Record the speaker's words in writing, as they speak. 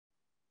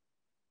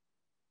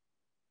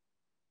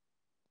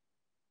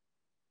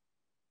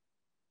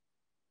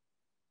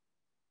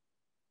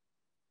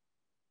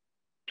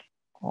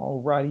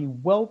All righty.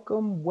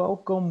 Welcome,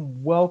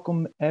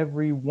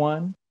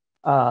 everyone.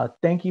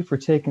 Thank you for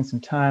taking some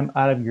time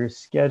out of your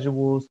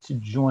schedules to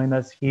join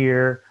us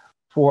here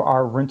for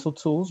our rental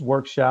tools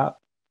workshop.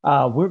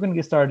 We're going to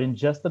get started in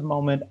just a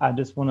moment. I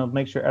just want to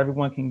make sure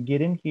everyone can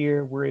get in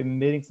here. We're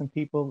admitting some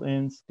people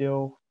in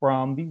still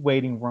from the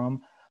waiting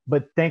room,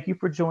 but thank you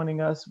for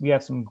joining us. We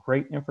have some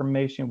great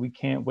information we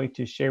can't wait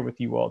to share with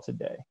you all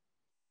today.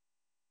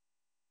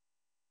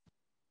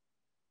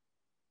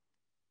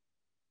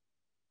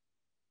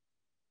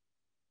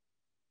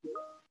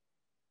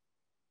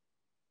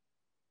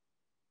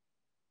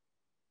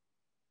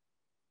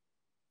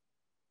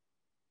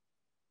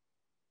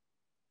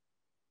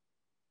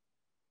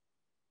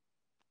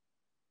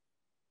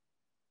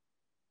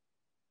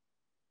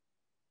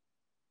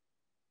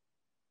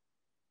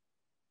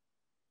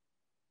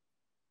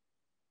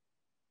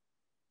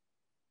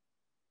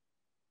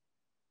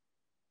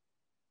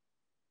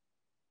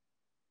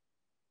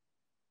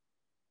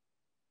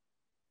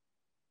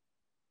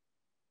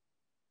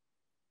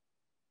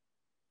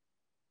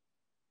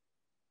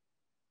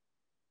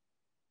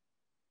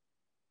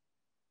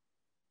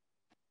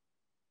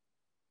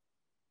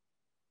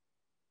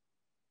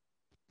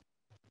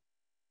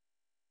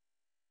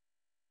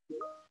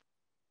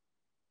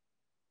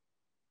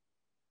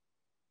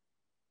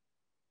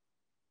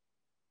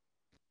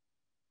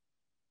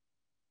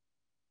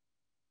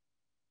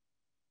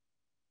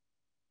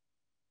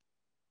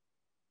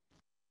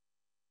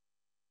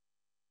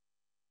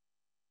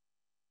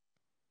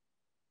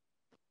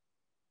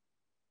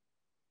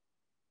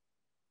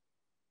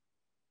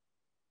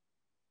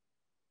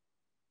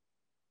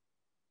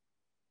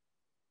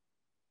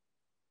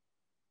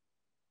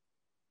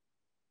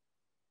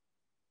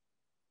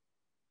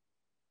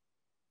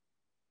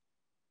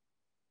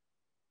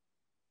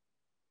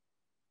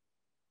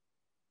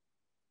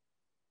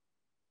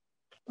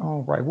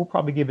 All right, we'll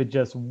probably give it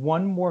just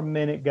one more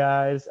minute,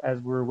 guys, as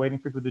we're waiting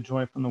for people to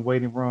join from the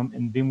waiting room,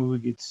 and then we will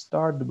get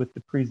started with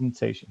the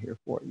presentation here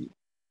for you.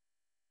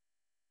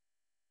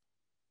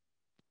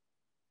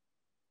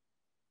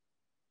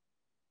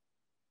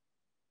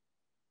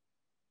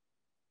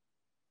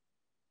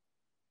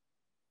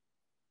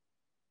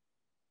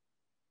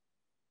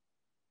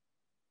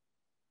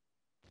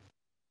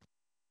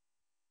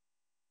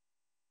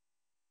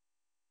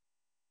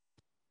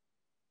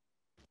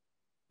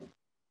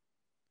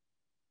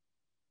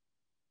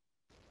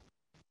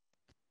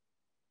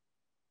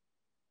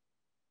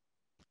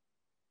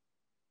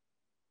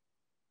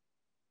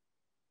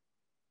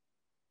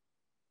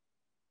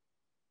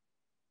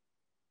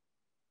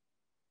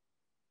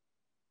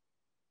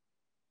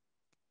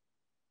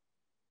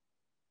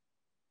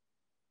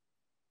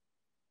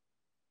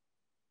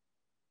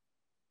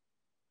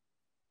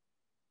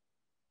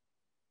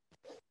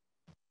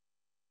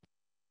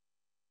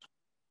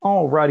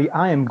 All righty,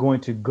 I am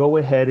going to go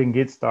ahead and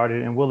get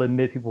started, and we'll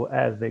admit people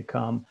as they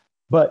come.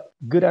 But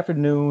good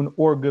afternoon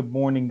or good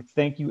morning.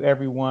 Thank you,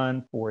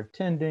 everyone, for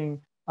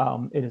attending.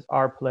 It is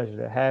our pleasure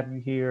to have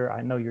you here.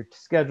 I know your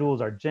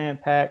schedules are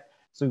jam-packed,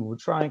 so we will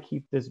try and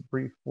keep this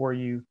brief for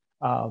you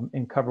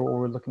and cover what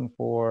we're looking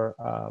for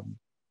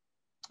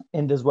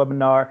in this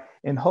webinar.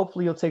 And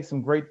hopefully, you'll take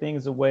some great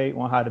things away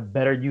on how to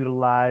better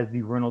utilize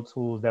the rental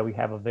tools that we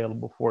have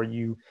available for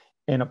you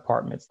in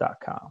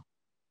Apartments.com.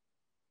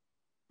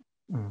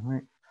 All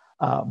right.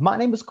 My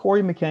name is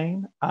Corey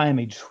McCain. I am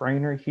a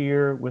trainer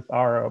here with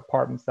our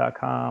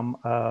Apartments.com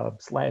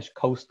slash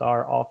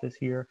CoStar office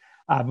here.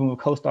 I've been with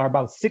CoStar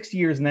about 6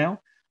 years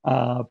now,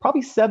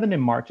 probably 7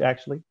 in March,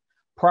 actually.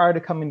 Prior to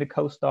coming to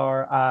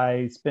CoStar,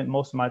 I spent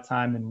most of my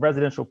time in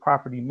residential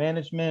property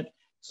management.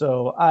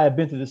 So I have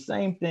been through the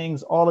same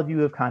things all of you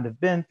have kind of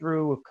been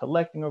through with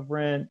collecting of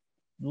rent,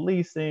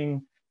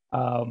 leasing,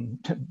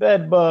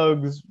 bed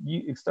bugs,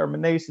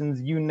 exterminations,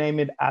 you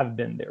name it, I've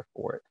been there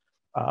for it.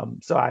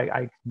 So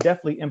I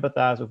definitely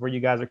empathize with where you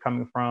guys are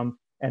coming from,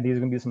 and these are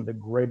going to be some of the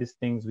greatest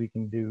things we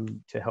can do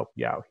to help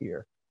you out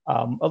here.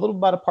 A little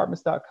about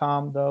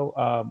Apartments.com,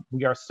 though.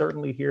 We are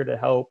certainly here to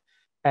help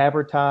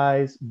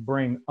advertise,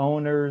 bring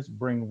owners,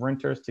 bring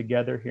renters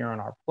together here on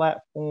our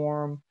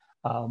platform.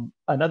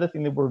 Another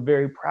thing that we're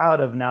very proud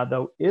of now,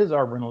 though, is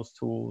our rentals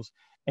tools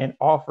and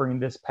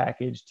offering this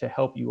package to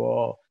help you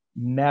all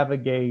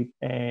navigate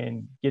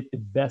and get the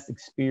best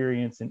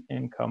experience and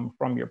income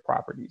from your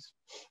properties.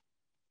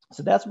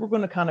 So that's what we're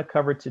going to kind of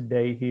cover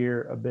today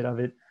here, a bit of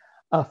it.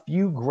 A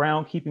few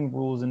groundkeeping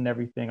rules and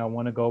everything I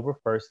want to go over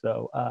first,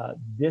 though.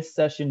 This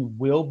session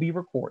will be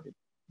recorded,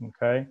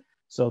 okay?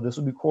 So this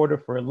will be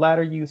recorded for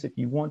latter use if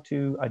you want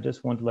to. I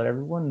just want to let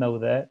everyone know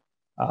that.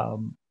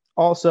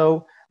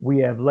 Also, we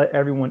have let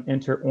everyone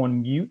enter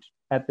on mute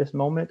at this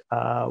moment.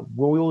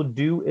 What we will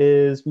do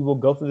is we will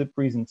go through the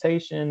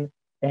presentation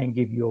and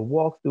give you a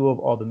walkthrough of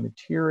all the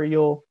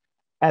material.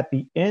 At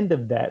the end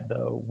of that,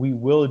 though, we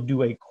will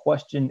do a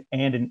question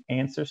and an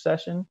answer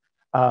session.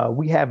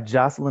 We have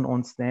Jocelyn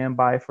on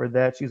standby for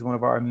that. She's one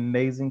of our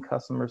amazing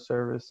customer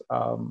service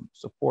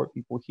support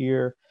people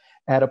here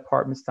at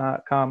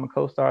Apartments.com and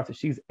CoStar. So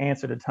she's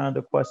answered a ton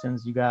of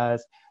questions you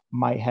guys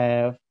might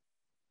have.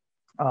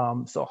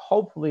 So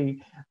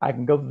hopefully I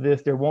can go through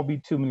this. There won't be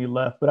too many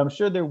left, but I'm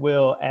sure there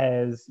will,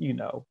 as you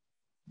know,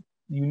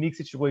 unique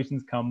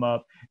situations come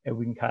up and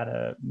we can kind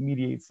of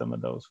mediate some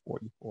of those for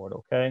you for it.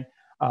 Okay.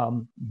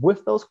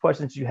 With those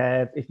questions you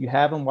have, if you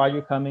have them while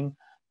you're coming,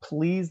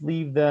 please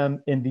leave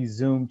them in the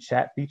Zoom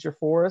chat feature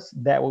for us.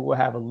 That way we'll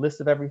have a list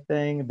of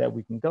everything that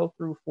we can go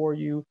through for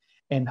you.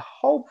 And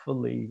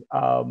hopefully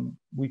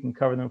we can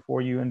cover them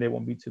for you and there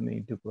won't be too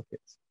many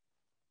duplicates.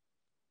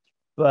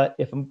 But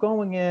if I'm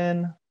going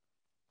in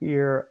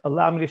here,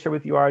 allow me to share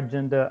with you our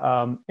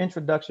agenda.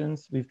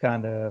 Introductions, we've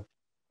kind of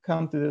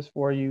come through this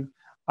for you.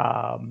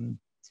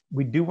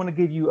 We do want to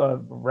give you a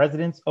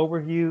residence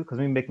overview because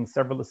we're making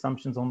several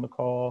assumptions on the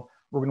call.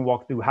 We're going to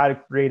walk through how to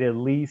create a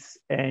lease,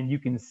 and you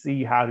can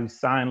see how to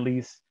sign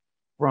lease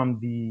from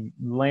the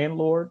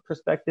landlord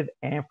perspective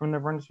and from the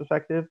renter's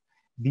perspective.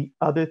 The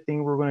other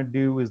thing we're going to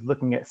do is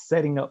looking at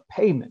setting up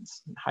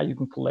payments, how you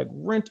can collect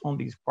rent on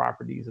these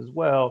properties as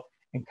well,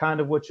 and kind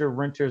of what your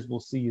renters will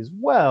see as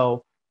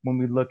well when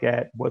we look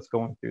at what's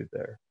going through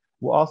there.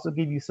 We'll also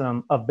give you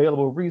some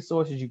available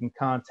resources you can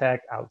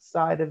contact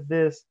outside of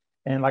this.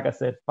 And like I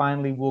said,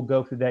 finally, we'll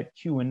go through that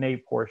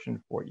Q&A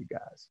portion for you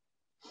guys.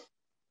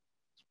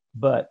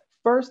 But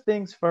first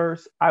things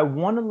first, I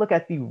want to look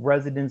at the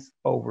residence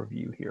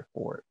overview here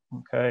for it,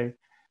 okay?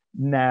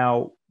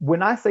 Now,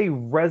 when I say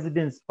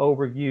residence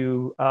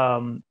overview,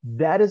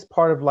 that is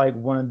part of like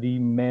one of the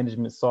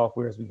management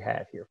softwares we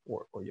have here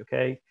for you,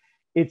 okay?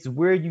 It's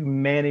where you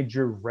manage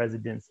your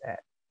residence at.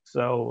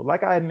 So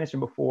like I had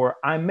mentioned before,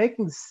 I'm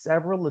making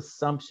several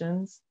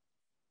assumptions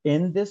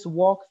in this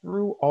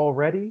walkthrough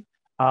already.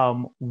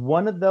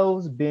 One of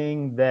those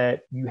being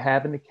that you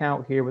have an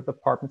account here with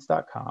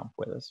Apartments.com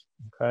with us,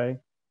 okay?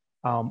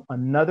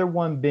 Another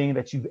one being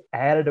that you've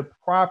added a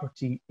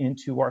property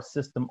into our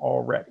system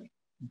already,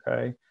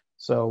 okay?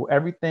 So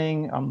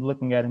everything I'm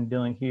looking at and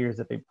doing here is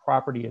that the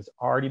property has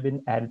already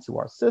been added to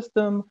our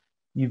system.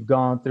 You've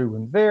gone through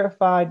and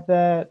verified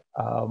that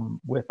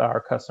with our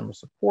customer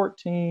support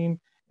team,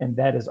 and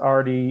that is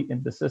already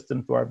in the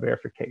system through our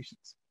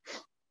verifications.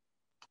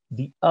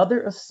 The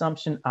other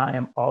assumption I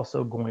am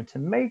also going to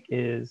make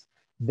is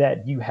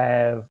that you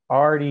have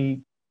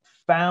already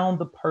found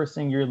the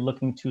person you're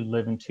looking to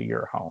live into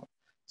your home.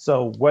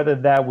 So whether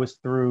that was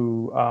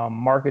through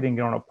marketing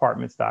on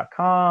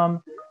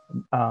Apartments.com,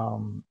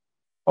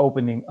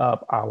 opening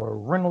up our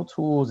rental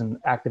tools and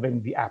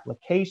activating the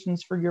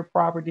applications for your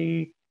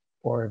property,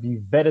 or if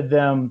you vetted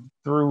them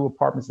through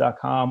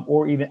Apartments.com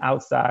or even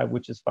outside,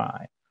 which is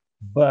fine.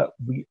 But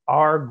we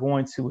are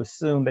going to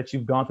assume that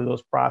you've gone through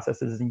those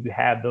processes and you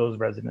have those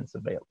residents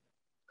available,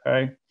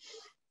 okay?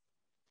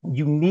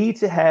 You need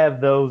to have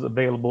those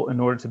available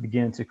in order to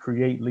begin to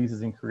create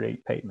leases and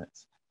create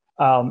payments.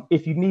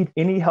 If you need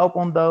any help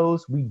on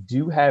those, we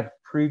do have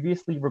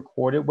previously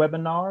recorded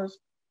webinars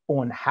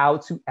on how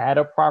to add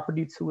a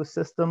property to a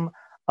system,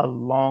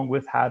 along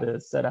with how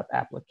to set up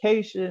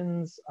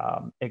applications,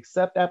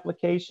 accept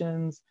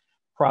applications,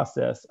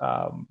 process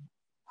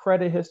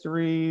credit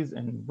histories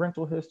and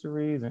rental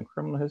histories and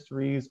criminal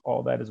histories,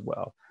 all that as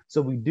well.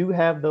 So we do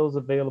have those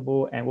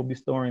available and we'll be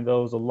storing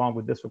those along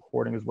with this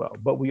recording as well.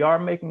 But we are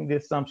making the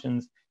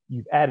assumptions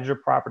you've added your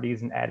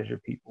properties and added your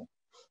people.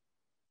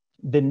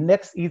 The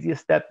next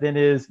easiest step then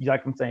is,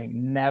 like I'm saying,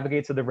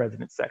 navigate to the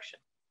resident section.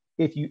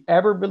 If you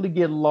ever really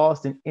get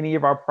lost in any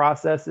of our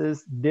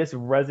processes, this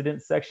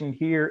resident section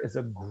here is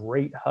a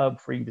great hub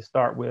for you to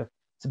start with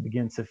to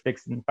begin to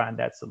fix and find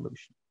that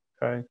solution,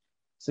 okay?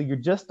 So you're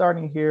just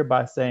starting here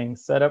by saying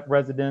set up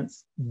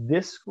residence.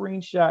 This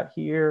screenshot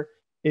here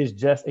is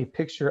just a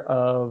picture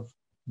of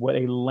what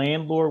a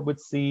landlord would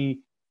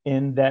see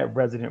in that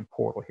resident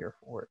portal here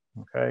for it,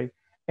 okay?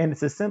 And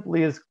it's as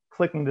simply as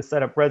clicking the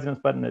set up residence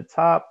button at the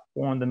top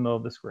or in the middle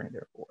of the screen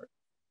there for it.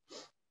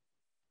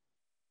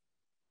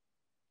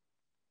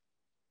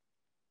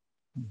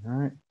 All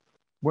right.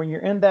 When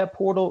you're in that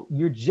portal,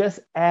 you're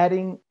just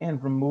adding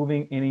and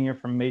removing any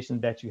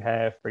information that you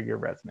have for your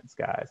residents,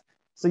 guys.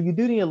 So you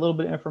do need a little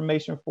bit of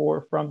information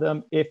from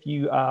them. If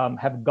you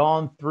have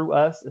gone through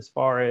us as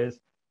far as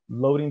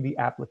loading the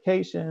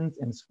applications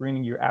and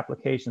screening your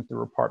application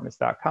through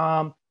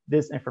Apartments.com,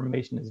 this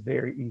information is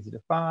very easy to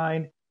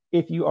find.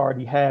 If you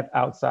already have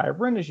outside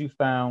renters you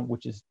found,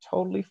 which is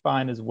totally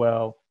fine as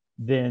well,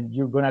 then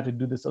you're going to have to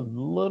do this a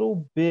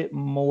little bit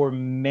more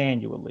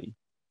manually,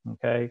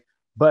 okay?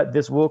 But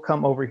this will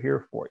come over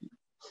here for you.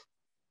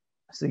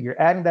 So you're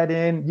adding that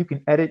in. You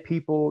can edit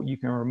people, you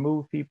can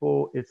remove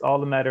people. It's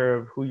all a matter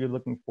of who you're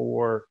looking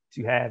for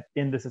to have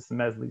in the system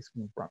as lease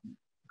from you,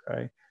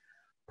 okay?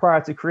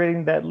 Prior to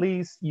creating that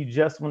lease, you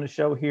just want to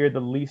show here the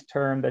lease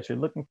term that you're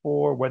looking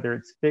for, whether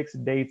it's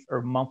fixed dates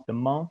or month to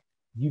month.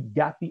 You've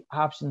got the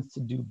options to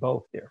do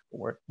both there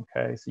for it,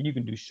 okay? So you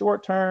can do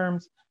short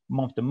terms,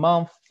 month to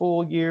month,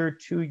 full year,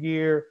 2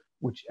 year,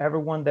 whichever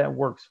one that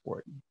works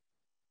for you.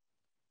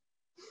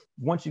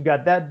 Once you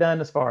got that done,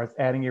 as far as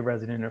adding your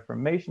resident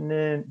information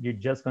in, you're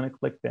just going to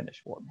click finish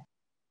for me.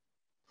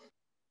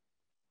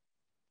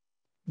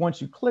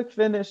 Once you click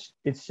finish,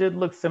 it should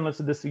look similar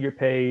to this to your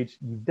page.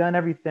 You've done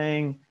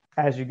everything.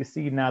 As you can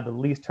see now, the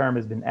lease term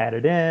has been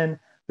added in,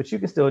 but you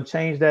can still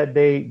change that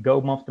date, go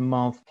month to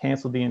month,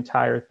 cancel the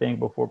entire thing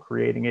before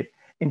creating it.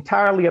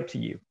 Entirely up to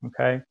you,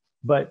 okay?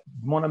 But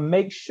you want to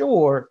make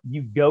sure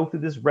you go through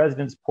this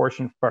residence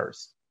portion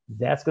first.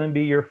 That's going to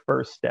be your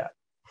first step.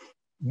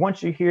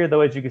 Once you're here,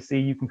 though, as you can see,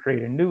 you can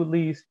create a new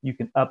lease, you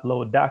can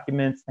upload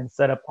documents and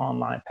set up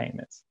online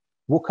payments.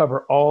 We'll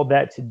cover all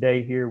that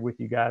today here with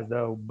you guys,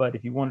 though. But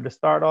if you wanted to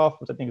start off,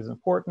 which I think is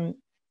important,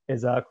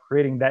 is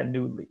creating that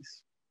new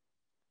lease.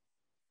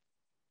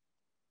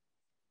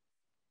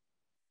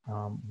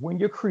 When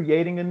you're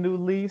creating a new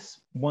lease,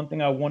 one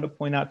thing I want to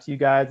point out to you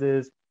guys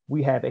is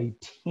we have a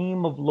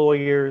team of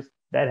lawyers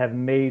that have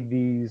made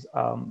these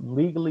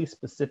legally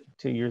specific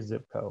to your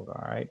zip code,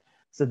 all right?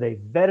 So they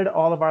vetted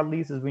all of our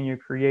leases when you're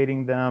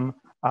creating them.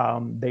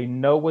 They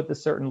know what the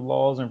certain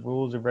laws and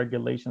rules and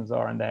regulations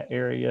are in that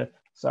area.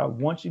 So I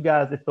want you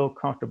guys to feel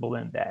comfortable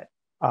in that.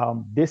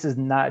 This is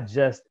not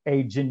just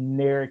a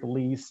generic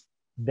lease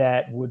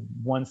that would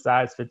one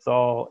size fits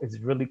all. It's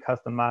really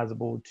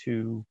customizable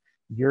to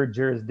your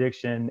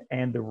jurisdiction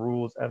and the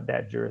rules of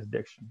that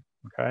jurisdiction,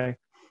 okay?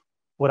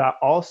 What I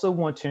also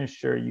want to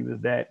ensure you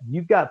is that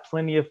you've got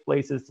plenty of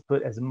places to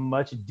put as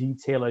much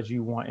detail as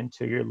you want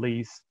into your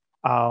lease.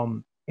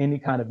 Any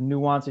kind of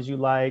nuances you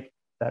like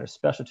that are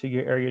special to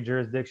your area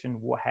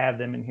jurisdiction, we'll have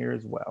them in here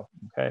as well,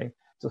 okay?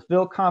 So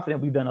feel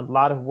confident. We've done a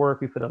lot of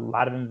work. We put a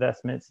lot of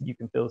investments. You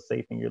can feel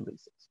safe in your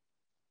leases.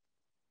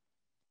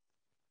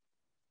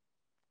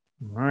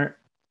 All right.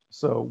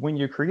 So when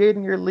you're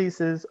creating your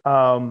leases,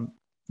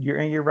 you're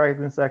in your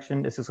residence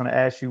section. It's just going to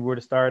ask you where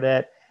to start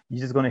at.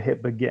 You're just going to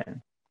hit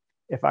begin.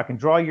 If I can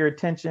draw your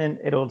attention,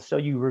 it'll show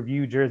you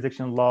review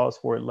jurisdiction laws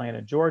for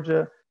Atlanta,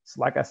 Georgia. So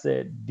like I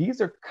said,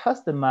 these are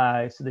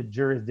customized to the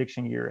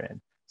jurisdiction you're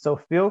in. So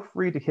feel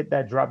free to hit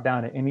that drop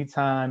down at any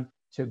time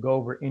to go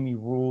over any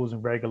rules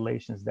and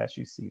regulations that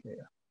you see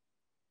there.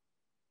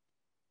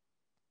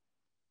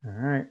 All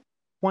right.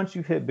 Once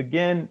you hit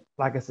begin,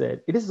 like I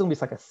said, this is going to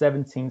be like a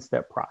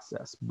 17-step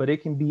process, but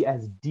it can be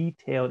as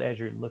detailed as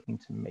you're looking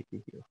to make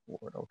it here for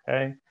it,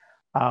 okay?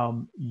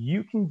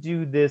 You can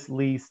do this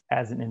lease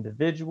as an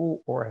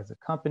individual or as a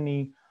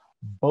company.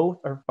 Both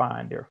are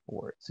fine there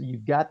for it. So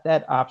you've got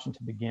that option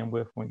to begin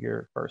with when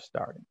you're first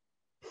starting.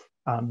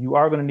 You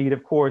are going to need,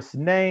 of course,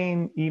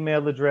 name,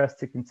 email address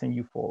to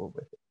continue forward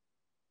with it.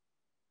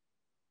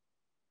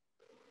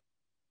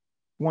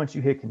 Once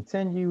you hit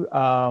continue,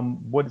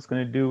 what it's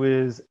going to do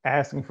is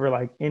asking for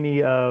like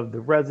any of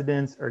the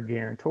residents or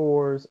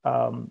guarantors.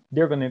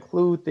 They're going to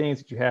include things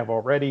that you have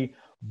already,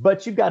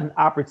 but you've got an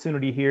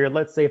opportunity here.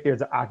 Let's say if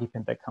there's an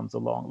occupant that comes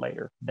along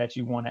later that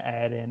you want to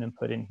add in and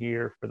put in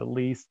here for the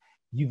lease,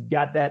 you've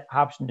got that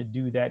option to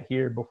do that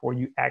here before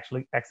you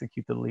actually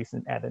execute the lease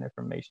and add that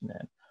information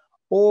in.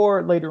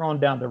 Or later on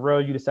down the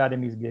road, you decide it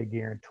needs to be a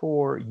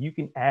guarantor. You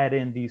can add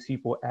in these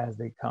people as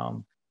they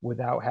come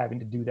without having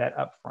to do that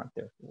upfront,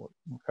 therefore,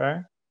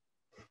 okay?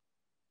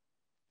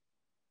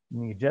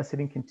 And you're just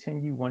hitting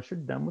continue once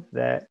you're done with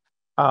that.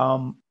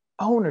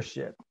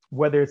 Ownership,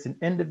 whether it's an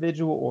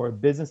individual or a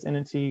business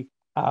entity,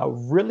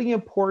 really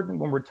important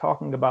when we're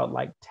talking about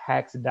like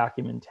tax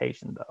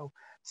documentation though.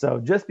 So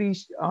just be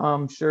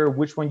sure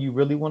which one you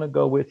really want to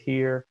go with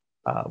here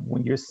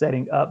when you're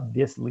setting up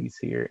this lease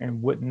here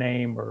and what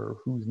name or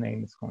whose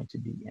name it's going to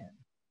be in.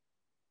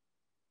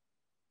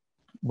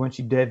 Once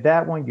you did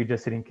that one, you're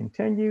just hitting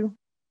continue.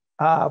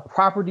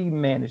 Property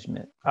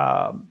management.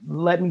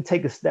 Let me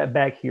take a step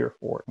back here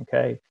for it,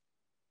 okay?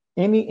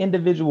 Any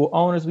individual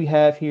owners we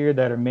have here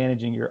that are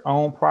managing your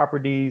own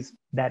properties,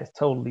 that is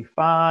totally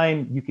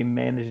fine. You can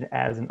manage it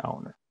as an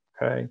owner,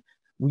 okay?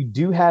 We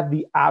do have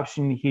the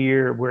option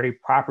here where a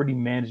property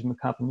management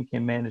company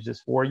can manage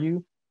this for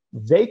you.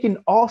 They can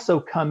also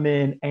come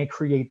in and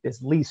create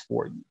this lease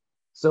for you.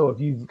 So if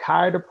you've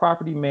hired a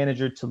property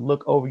manager to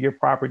look over your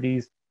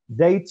properties,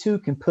 they too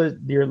can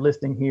put their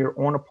listing here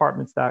on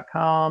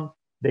Apartments.com.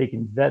 They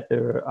can vet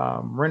their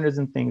renters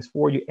and things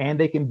for you, and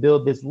they can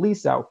build this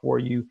lease out for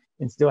you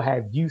and still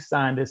have you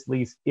sign this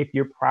lease if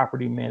your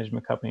property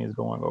management company is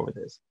going over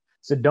this.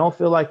 So don't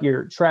feel like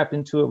you're trapped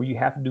into it where you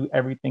have to do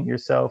everything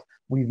yourself.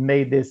 We've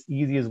made this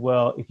easy as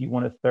well if you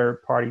want a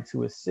third party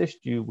to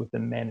assist you with the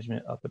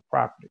management of the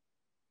property.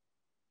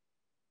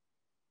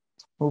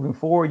 Moving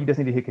forward, you just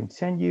need to hit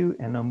continue,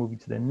 and I'll move you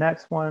to the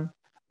next one.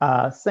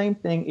 Same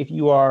thing if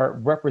you are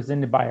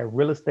represented by a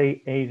real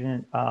estate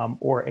agent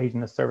or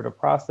agent assertive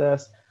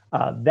process.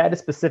 That is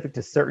specific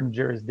to certain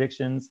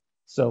jurisdictions,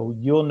 so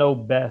you'll know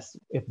best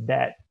if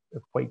that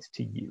equates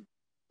to you.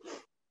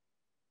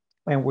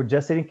 And we're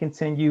just hitting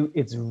continue.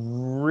 It's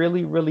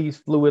really, really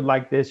fluid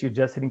like this. You're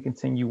just hitting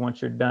continue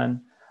once you're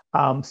done.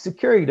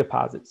 Security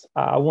deposits.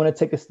 I want to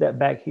take a step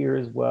back here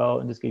as well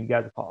and just give you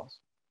guys a pause.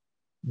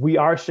 We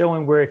are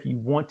showing where if you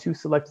want to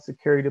select a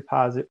security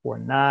deposit or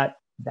not,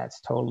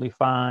 that's totally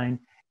fine.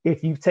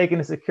 If you've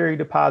taken a security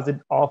deposit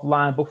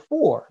offline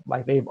before,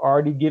 like they've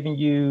already given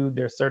you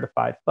their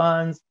certified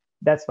funds,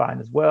 that's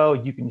fine as well.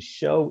 You can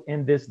show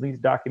in this lease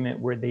document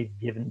where they've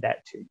given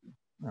that to you,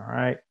 all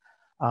right?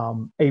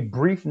 A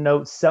brief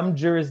note, some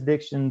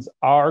jurisdictions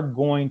are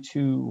going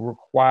to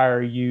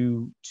require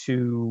you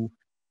to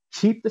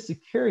keep the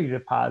security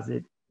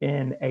deposit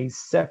in a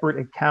separate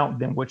account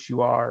than what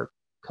you are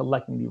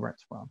collecting the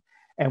rents from.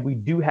 And we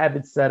do have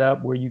it set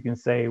up where you can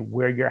say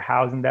where you're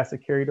housing that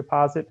security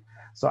deposit.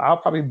 So I'll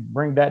probably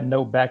bring that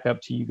note back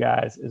up to you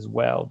guys as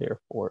well there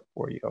for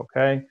you,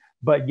 okay?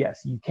 But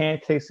yes, you can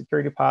take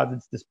security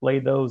deposits, display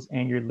those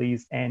in your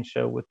lease, and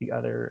show what the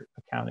other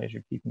account is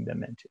you're keeping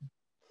them into.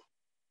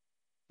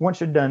 Once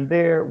you're done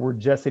there, we're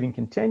just hitting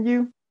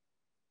continue.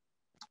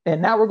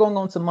 And now we're going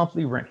on to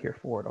monthly rent here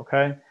for it,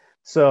 okay?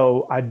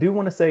 So I do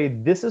want to say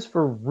this is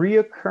for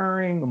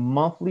reoccurring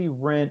monthly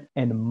rent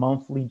and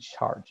monthly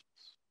charges,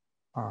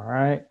 all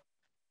right?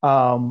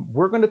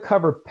 We're going to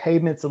cover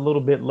payments a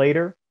little bit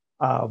later,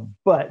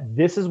 but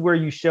this is where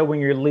you show in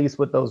your lease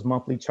what those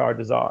monthly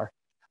charges are.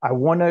 I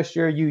want to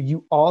assure you,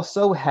 you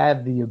also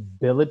have the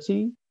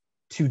ability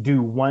to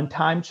do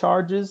one-time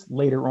charges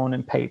later on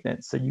in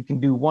payments. So you can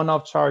do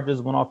one-off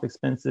charges, one-off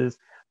expenses,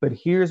 but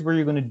here's where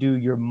you're going to do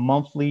your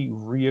monthly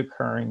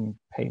reoccurring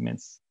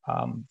payments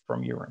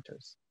from your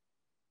renters.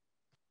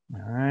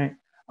 All right.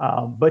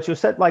 But you'll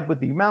set like what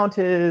the amount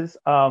is.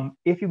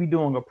 If you'll be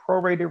doing a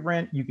prorated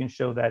rent, you can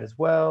show that as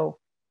well.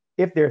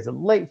 If there's a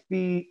late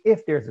fee,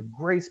 if there's a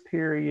grace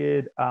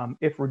period,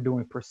 if we're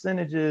doing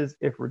percentages,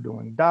 if we're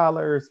doing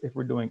dollars, if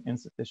we're doing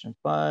insufficient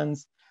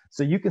funds.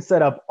 So you can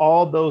set up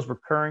all those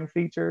recurring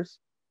features.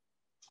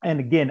 And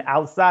again,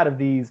 outside of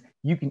these,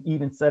 you can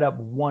even set up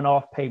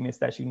one-off payments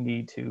that you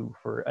need to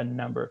for a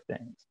number of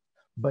things.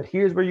 But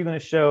here's where you're going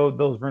to show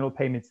those rental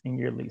payments in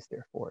your lease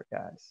there for it,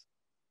 guys.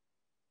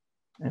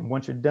 And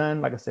once you're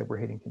done, like I said, we're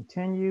hitting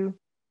continue.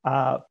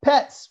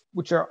 Pets,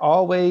 which are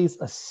always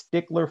a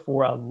stickler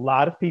for a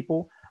lot of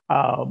people.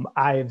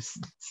 I've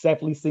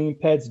definitely seen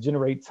pets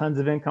generate tons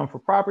of income for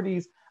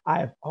properties. I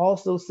have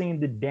also seen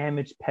the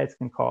damage pets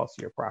can cause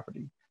to your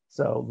property.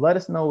 So let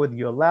us know whether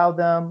you allow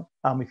them,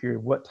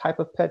 what type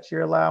of pets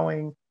you're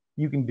allowing.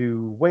 You can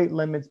do weight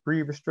limits,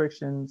 breed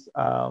restrictions,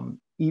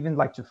 even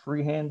like to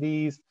freehand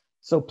these.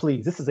 So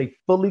please, this is a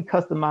fully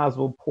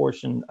customizable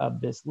portion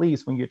of this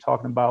lease when you're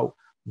talking about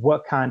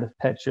what kind of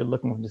pets you're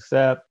looking to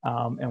accept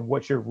and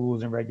what your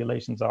rules and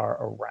regulations are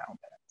around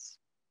pets.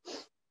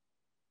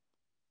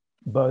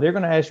 But they're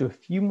going to ask you a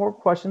few more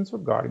questions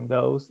regarding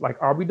those, like,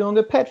 are we doing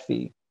a pet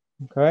fee?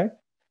 Okay.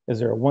 Is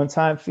there a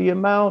one-time fee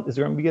amount? Is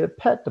there going to be a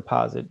pet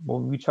deposit?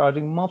 Will we be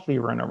charging monthly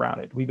rent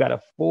around it? We've got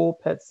a full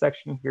pet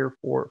section here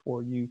for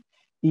you,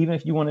 even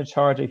if you want to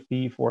charge a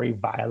fee for a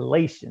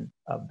violation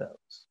of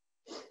those.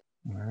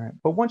 All right.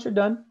 But once you're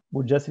done,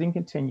 we're just hitting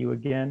continue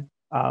again.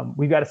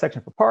 We've got a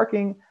section for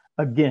parking.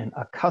 Again,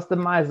 a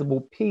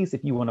customizable piece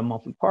if you want a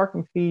monthly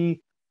parking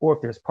fee, or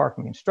if there's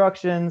parking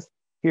instructions.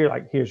 Here,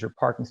 like, here's your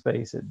parking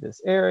space at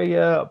this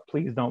area.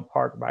 Please don't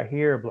park by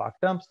here, block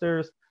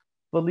dumpsters.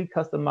 Fully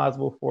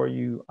customizable for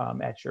you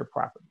at your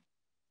property.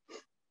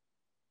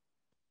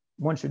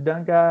 Once you're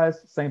done, guys,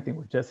 same thing.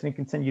 We're just going to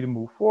continue to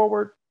move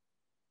forward.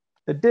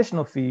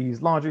 Additional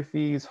fees, laundry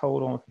fees,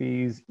 hold on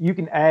fees. You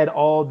can add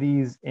all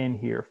these in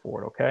here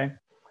for it, okay?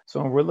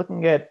 So when we're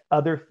looking at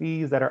other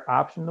fees that are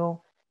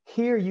optional,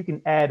 here you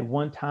can add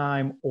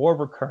one-time or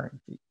recurring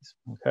fees,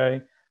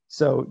 okay?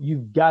 So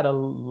you've got a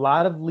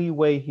lot of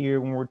leeway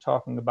here when we're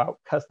talking about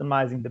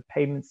customizing the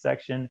payment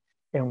section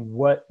and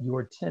what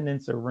your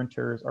tenants or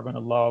renters are going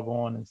to log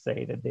on and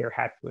say that they're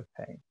happy with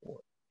paying for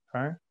it,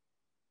 okay?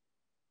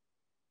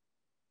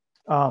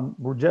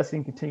 We're just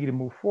going to continue to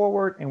move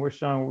forward, and we're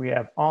showing we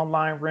have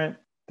online rent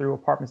through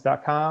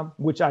Apartments.com,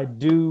 which I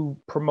do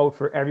promote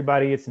for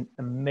everybody. It's an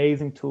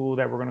amazing tool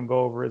that we're going to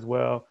go over as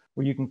well,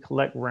 where you can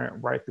collect rent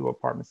right through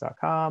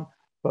Apartments.com.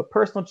 But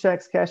personal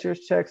checks, cashier's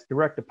checks,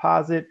 direct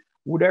deposit,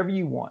 whatever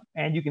you want.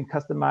 And you can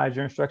customize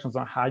your instructions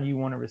on how you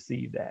want to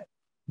receive that.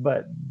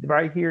 But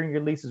right here in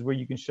your lease is where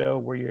you can show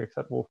where your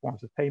acceptable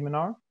forms of payment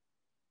are.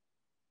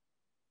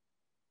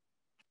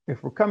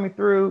 If we're coming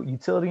through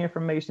utility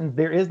information,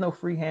 there is no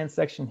freehand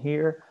section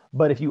here,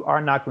 but if you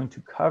are not going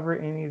to cover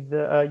any of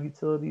the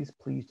utilities,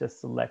 please just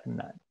select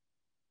none.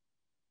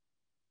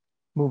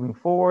 Moving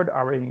forward,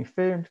 already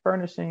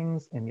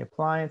furnishings and the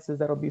appliances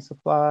that will be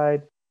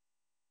supplied.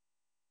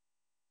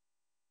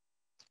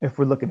 If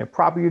we're looking at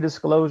property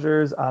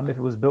disclosures, if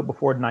it was built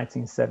before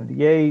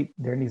 1978,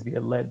 there needs to be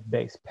a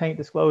lead-based paint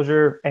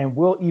disclosure, and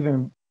we'll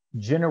even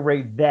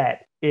generate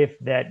that if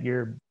that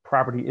your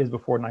property is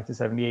before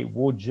 1978.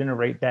 We'll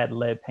generate that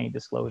lead paint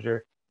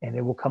disclosure, and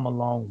it will come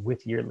along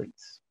with your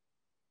lease.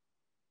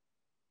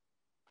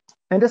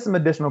 And just some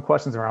additional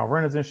questions around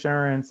renter's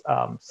insurance,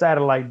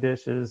 satellite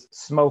dishes,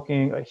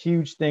 smoking. A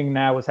huge thing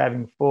now is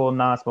having full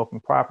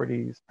non-smoking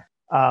properties.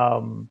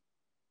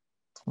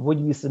 Would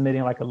you be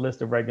submitting like a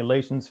list of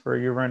regulations for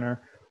your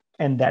renter?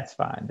 And that's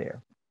fine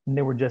there. And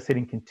then we're just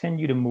hitting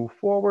continue to move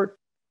forward.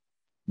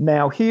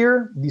 Now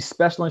here, these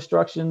special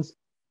instructions,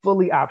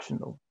 fully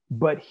optional.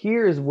 But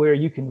here is where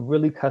you can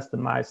really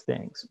customize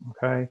things,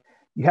 okay?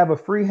 You have a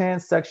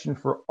freehand section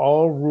for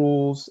all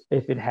rules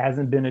if it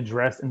hasn't been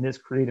addressed in this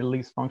create a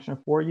lease function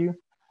for you.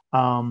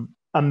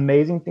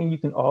 Amazing thing you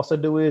can also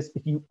do is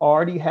if you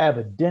already have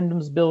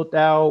addendums built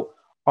out,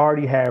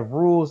 already have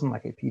rules in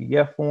like a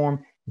PDF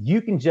form,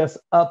 you can just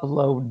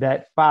upload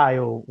that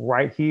file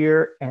right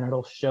here and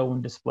it'll show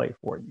and display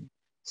for you.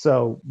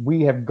 So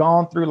we have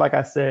gone through, like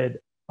I said,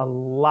 a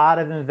lot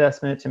of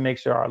investment to make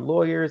sure our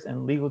lawyers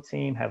and legal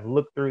team have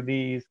looked through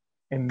these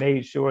and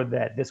made sure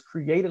that this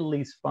create a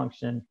lease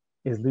function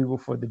is legal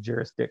for the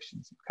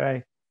jurisdictions,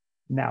 okay?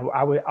 Now,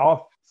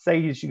 I'll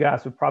say that you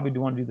guys would probably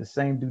want to do the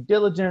same due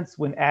diligence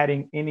when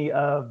adding any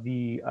of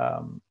the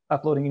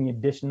uploading any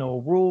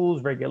additional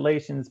rules,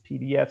 regulations,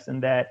 PDFs,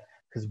 and that,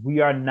 because we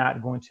are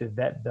not going to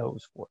vet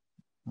those for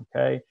you.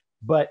 Okay.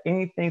 But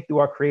anything through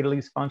our create a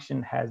lease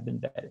function has been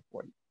vetted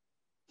for you.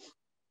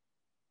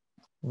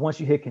 Once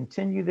you hit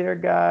continue there,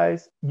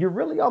 guys, you're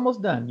really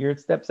almost done. You're at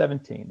step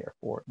 17,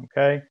 therefore.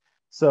 Okay.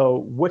 So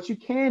what you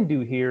can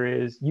do here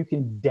is you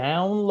can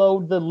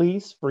download the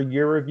lease for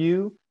your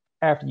review.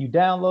 After you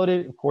download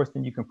it, of course,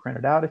 then you can print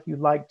it out if you'd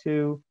like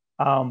to.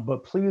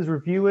 But please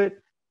review it.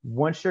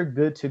 Once you're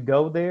good to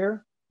go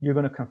there, you're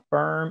going to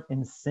confirm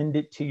and send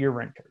it to your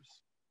renters.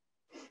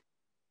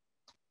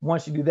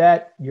 Once you do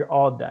that, you're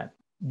all done.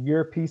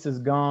 Your piece is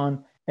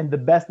gone. And the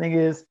best thing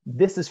is,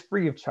 this is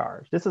free of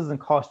charge. This doesn't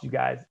cost you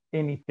guys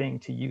anything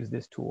to use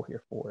this tool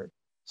here for it.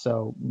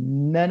 So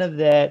none of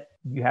that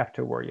you have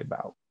to worry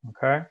about,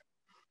 okay?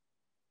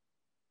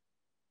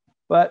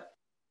 But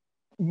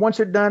once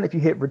you're done, if you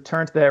hit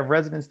return to that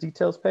residence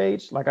details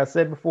page, like I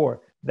said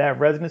before, that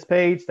residence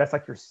page, that's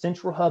like your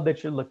central hub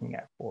that you're looking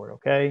at for it,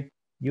 okay?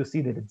 You'll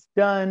see that it's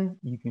done.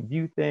 You can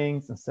view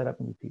things and set up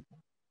new people,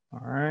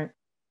 all right?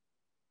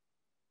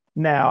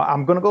 Now,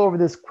 I'm going to go over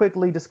this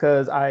quickly just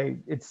because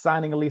it's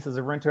signing a lease as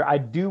a renter. I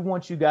do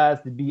want you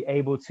guys to be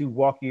able to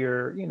walk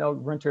your,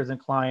 renters and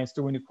clients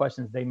through any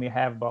questions they may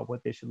have about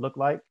what they should look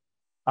like.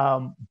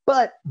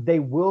 But they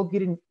will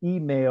get an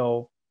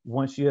email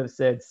once you have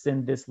said,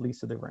 send this lease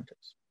to the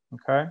renters,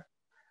 okay?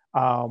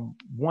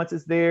 Once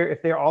it's there,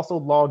 if they're also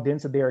logged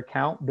into their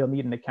account, they'll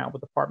need an account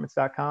with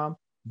Apartments.com.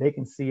 They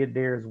can see it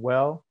there as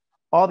well.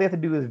 All they have to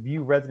do is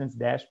view residence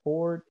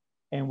dashboard.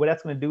 And what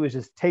that's going to do is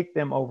just take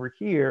them over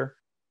here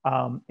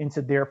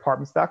into their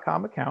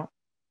Apartments.com account.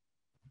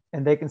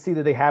 And they can see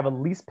that they have a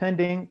lease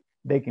pending.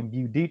 They can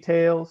view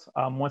details.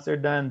 Once they're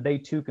done, they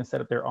too can set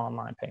up their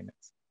online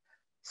payments.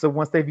 So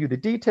once they view the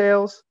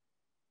details,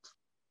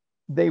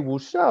 they will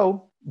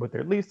show what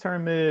their lease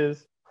term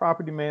is,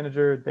 property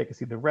manager, they can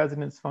see the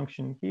residence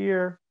function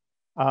here.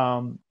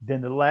 Then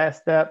the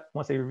last step,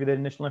 once they review the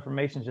initial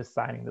information, is just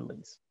signing the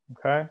lease,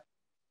 okay?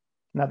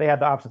 Now they have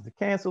the options to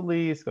cancel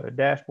lease, go to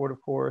dashboard,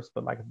 of course,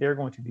 but like if they're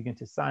going to begin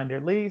to sign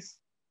their lease,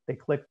 they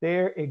click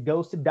there, it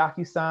goes to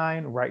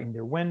DocuSign right in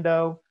their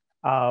window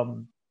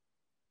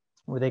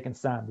where they can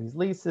sign these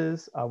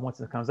leases.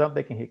 Once it comes up,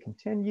 they can hit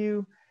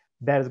continue.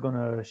 That is going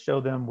to show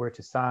them where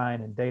to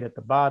sign and date at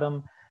the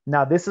bottom.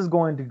 Now, this is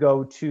going to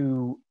go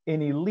to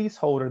any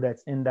leaseholder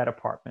that's in that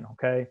apartment,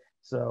 okay?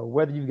 So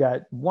whether you've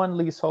got one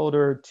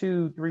leaseholder,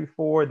 2, 3,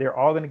 4, they're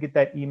all going to get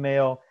that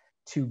email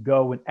to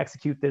go and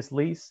execute this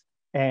lease.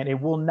 And it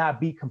will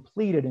not be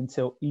completed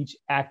until each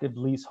active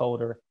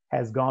leaseholder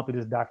has gone through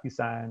this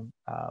DocuSign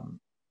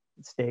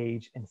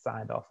stage and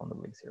signed off on the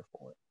lease here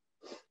for it.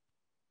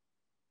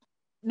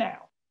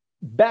 Now,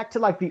 back to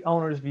like the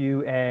owner's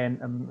view, and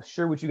I'm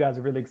sure what you guys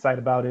are really excited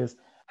about is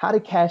how to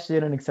cash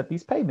in and accept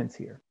these payments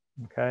here.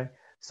 Okay,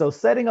 so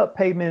setting up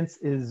payments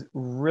is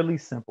really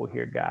simple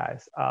here,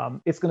 guys.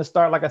 It's going to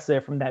start, like I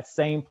said, from that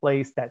same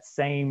place, that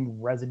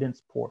same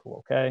residence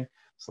portal. Okay,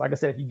 so like I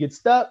said, if you get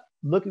stuck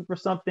looking for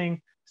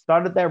something,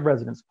 start at that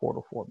residence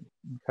portal for me.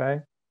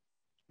 Okay,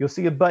 you'll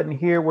see a button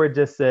here where it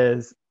just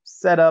says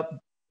set up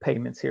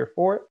payments here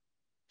for it.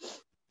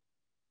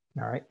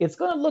 All right, it's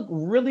going to look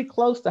really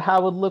close to how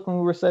it would look when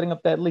we were setting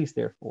up that lease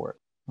there for it.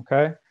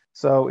 Okay.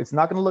 So it's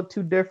not going to look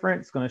too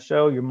different. It's going to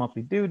show your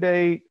monthly due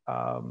date,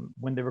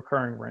 when the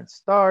recurring rent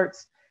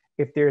starts,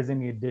 if there's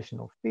any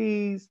additional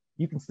fees.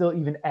 You can still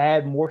even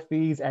add more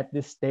fees at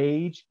this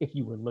stage if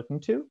you were looking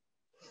to.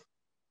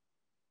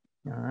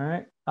 All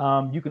right.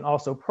 You can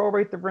also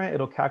prorate the rent.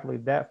 It'll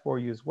calculate that for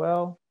you as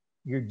well.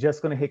 You're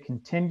just going to hit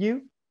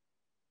continue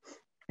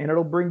and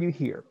it'll bring you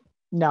here.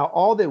 Now,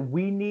 all that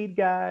we need,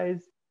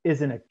 guys,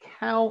 is an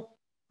account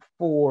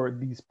for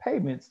these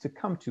payments to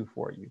come to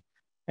for you.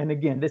 And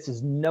again, this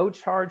is no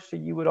charge to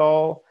you at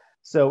all.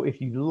 So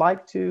if you'd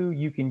like to,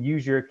 you can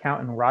use your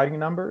account and routing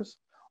numbers,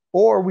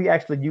 or we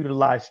actually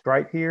utilize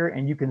Stripe here,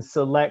 and you can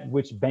select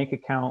which bank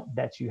account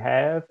that you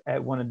have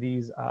at one of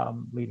these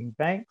leading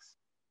banks.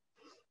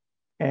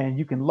 And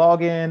you can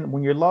log in.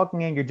 When you're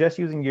logging in, you're just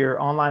using your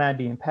online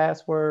ID and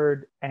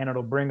password, and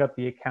it'll bring up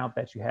the account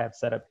that you have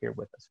set up here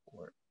with us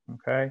for it.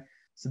 Okay,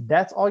 so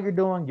that's all you're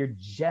doing. You're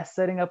just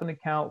setting up an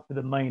account for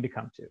the money to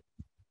come to.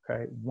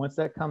 Okay, once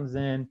that comes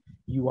in,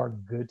 you are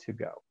good to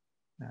go.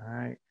 All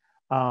right.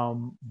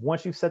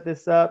 Once you set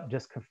this up,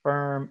 just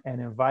confirm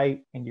and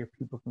invite, and your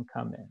people can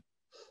come in.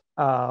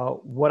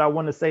 What I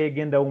want to say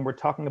again, though, when we're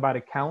talking about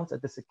accounts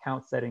at this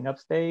account setting up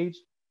stage,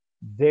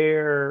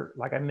 there,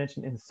 like I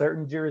mentioned, in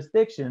certain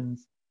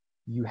jurisdictions,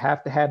 you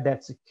have to have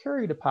that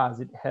security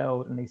deposit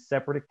held in a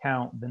separate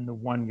account than the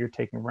one you're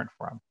taking rent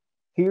from.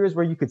 Here's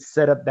where you could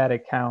set up that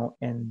account,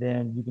 and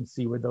then you can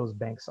see where those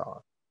banks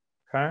are,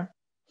 okay?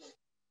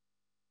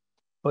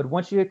 But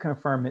once you hit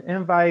confirm an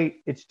invite,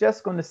 it's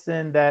just going to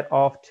send that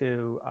off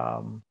to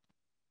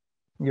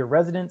your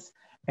residents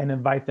and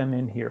invite them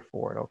in here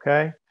for it,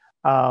 okay?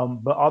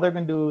 But all they're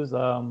going to do is,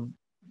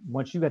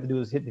 once you have to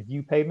do is hit the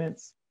view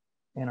payments,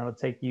 and it'll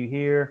take you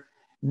here.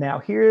 Now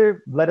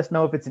here, let us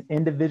know if it's an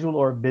individual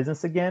or a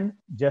business again,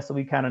 just so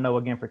we kind of know,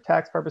 again, for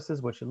tax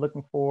purposes, what you're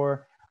looking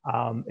for.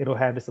 It'll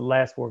have just the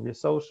last four of your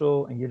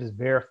social, and you're just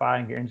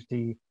verifying your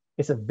entity.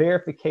 It's a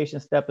verification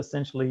step,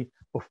 essentially,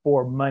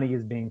 before money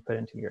is being put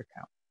into your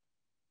account.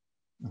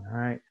 All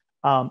right.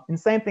 And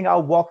same thing,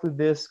 I'll walk through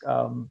this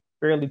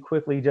fairly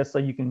quickly, just so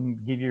you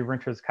can give your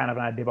renters kind of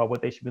an idea about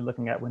what they should be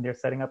looking at when they're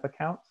setting up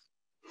accounts.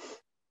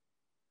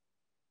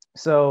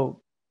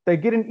 So they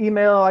get an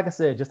email, like I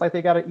said, just like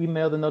they got an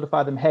email to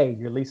notify them, hey,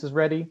 your lease is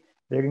ready.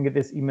 They're gonna get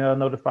this email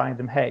notifying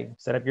them, hey,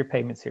 set up your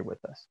payments here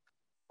with us.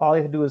 All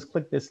they have to do is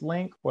click this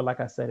link, or like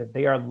I said, if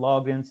they are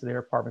logged into their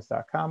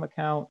Apartments.com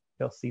account,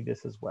 they'll see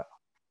this as well.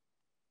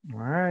 All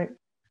right.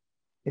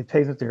 It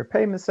takes them to their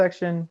payment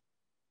section,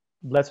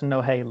 lets them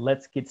know, hey,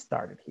 let's get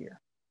started here.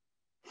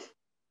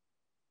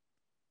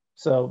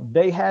 So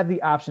they have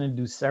the option to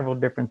do several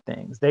different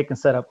things. They can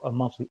set up a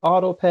monthly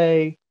auto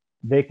pay.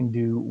 They can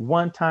do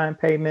one-time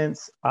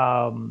payments.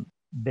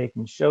 They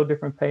can show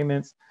different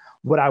payments.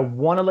 What I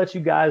want to let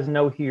you guys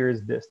know here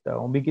is this,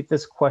 though. And we get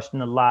this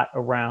question a lot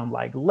around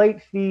like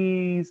late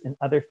fees and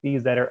other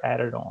fees that are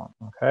added on,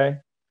 okay?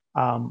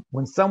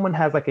 When someone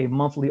has like a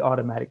monthly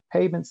automatic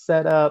payment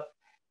set up,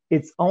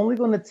 it's only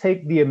going to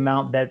take the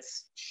amount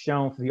that's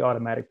shown for the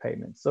automatic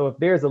payment. So if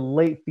there's a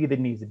late fee that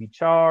needs to be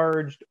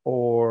charged,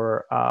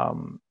 or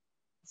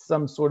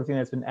some sort of thing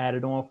that's been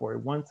added on for a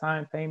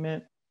one-time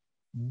payment,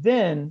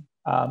 then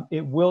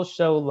it will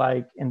show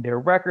like in their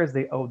records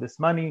they owe this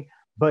money,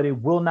 but it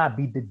will not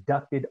be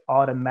deducted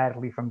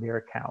automatically from their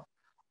account.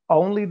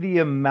 Only the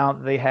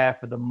amount they have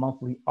for the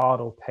monthly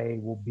auto pay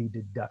will be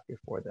deducted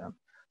for them.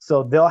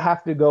 So they'll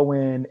have to go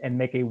in and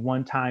make a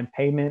one-time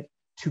payment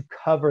to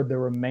cover the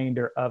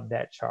remainder of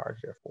that charge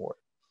therefore.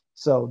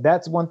 So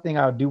that's one thing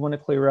I do want to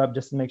clear up,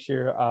 just to make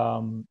sure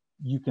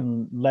you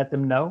can let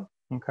them know,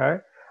 okay?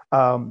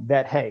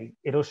 That, hey,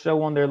 it'll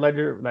show on their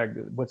ledger like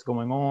what's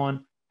going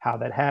on, how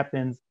that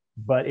happens,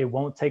 but it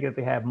won't take it if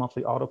they have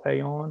monthly auto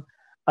pay on.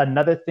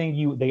 Another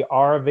thing they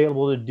are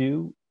available to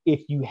do,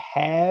 if you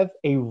have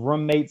a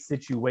roommate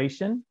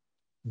situation,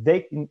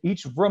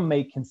 each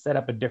roommate can set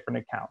up a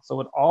different account.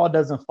 So it all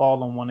doesn't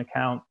fall on one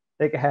account.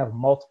 They can have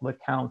multiple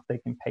accounts they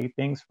can pay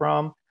things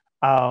from.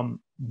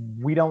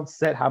 We don't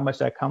set how much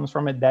that comes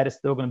from it. That is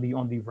still going to be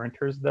on the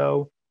renters,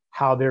 though,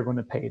 how they're going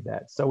to pay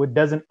that. So it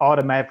doesn't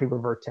automatically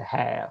revert to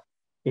half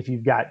if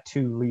you've got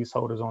two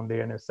leaseholders on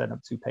there and they're setting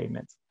up two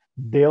payments.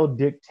 They'll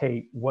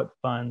dictate what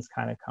funds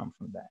kind of come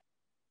from that,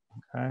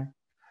 okay?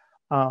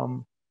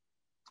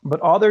 But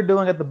all they're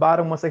doing at the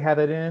bottom, once they have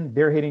it in,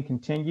 they're hitting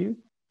continue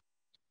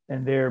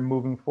and they're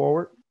moving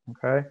forward,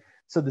 okay?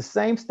 So the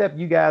same step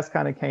you guys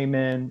kind of came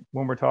in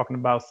when we're talking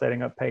about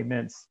setting up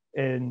payments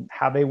and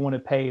how they want to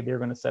pay, they're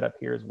going to set up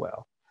here as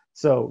well.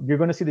 So you're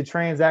going to see the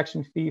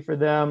transaction fee for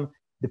them.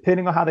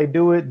 Depending on how they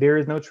do it, there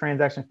is no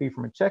transaction fee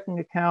from a checking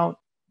account.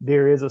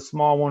 There is a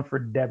small one for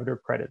debit or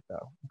credit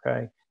though,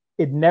 okay?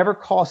 It never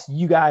costs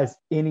you guys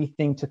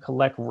anything to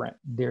collect rent.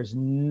 There's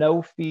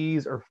no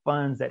fees or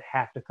funds that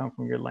have to come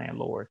from your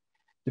landlord.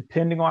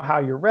 Depending on how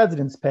your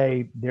residents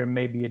pay, there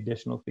may be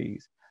additional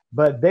fees.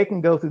 But they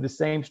can go through the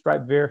same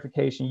Stripe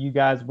verification you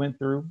guys went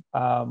through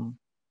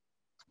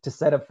to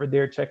set up for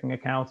their checking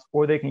accounts,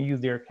 or they can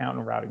use their account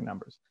and routing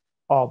numbers,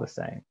 all the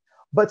same.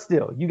 But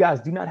still, you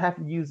guys do not have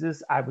to use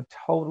this. I would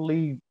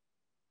totally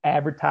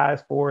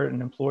advertise for it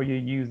and implore you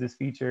to use this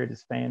feature. It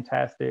is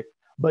fantastic,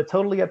 but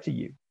totally up to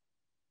you.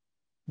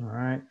 All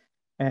right.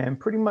 And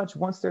pretty much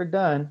once they're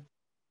done,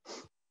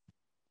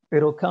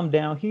 it'll come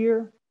down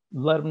here,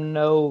 let them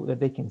know that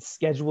they can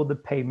schedule the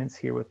payments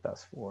here with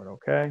us for it,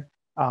 okay?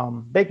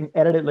 They can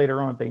edit it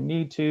later on if they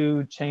need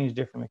to, change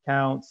different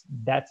accounts.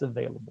 That's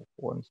available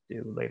for them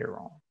to do later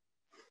on.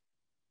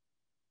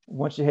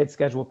 Once you hit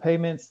schedule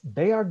payments,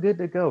 they are good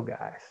to go,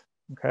 guys,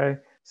 okay?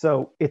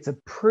 So it's a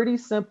pretty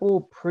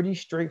simple, pretty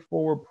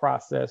straightforward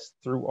process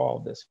through all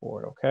this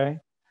for it, okay?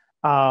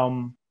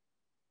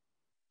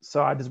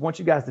 So I just want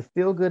you guys to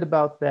feel good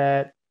about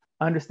that.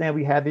 Understand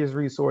we have these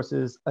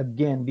resources.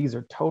 Again, these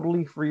are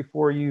totally free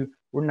for you.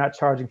 We're not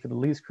charging for the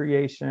lease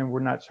creation.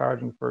 We're not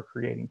charging for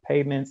creating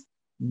payments,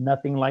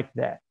 nothing like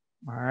that,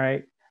 all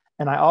right?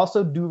 And I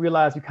also do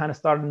realize we kind of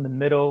started in the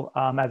middle.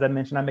 As I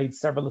mentioned, I made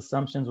several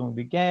assumptions when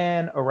we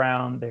began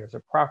around there's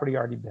a property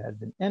already that has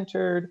been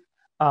entered,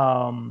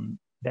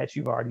 that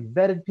you've already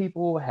vetted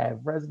people, have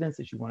residents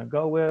that you want to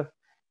go with.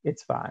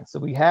 It's fine. So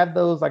we have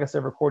those, like I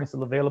said, recordings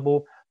still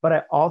available, but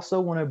I also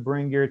want to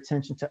bring your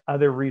attention to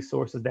other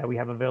resources that we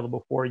have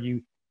available for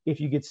you if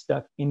you get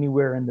stuck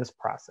anywhere in this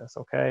process,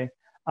 okay?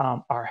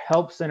 Our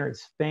help center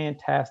is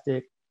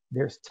fantastic.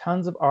 There's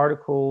tons of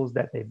articles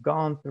that they've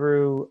gone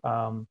through.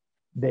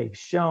 They've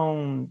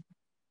shown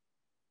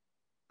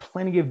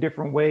plenty of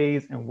different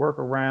ways and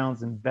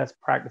workarounds and best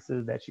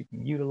practices that you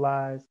can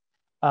utilize.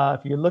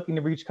 If you're looking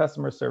to reach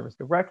customer service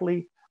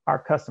directly, our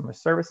customer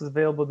service is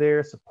available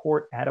there,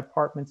 support at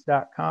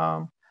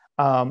Apartments.com.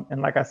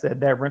 And like I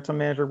said, that rental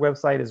manager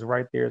website is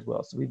right there as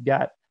well. So we've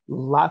got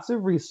lots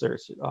of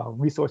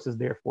resources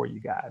there for you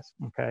guys,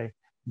 okay?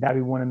 That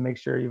we want to make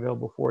sure you're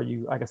available for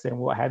you. Like I said,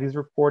 we'll have these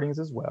recordings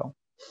as well.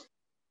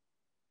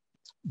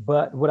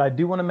 But what I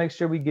do want to make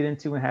sure we get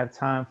into and have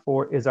time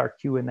for is our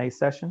Q&A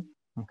session,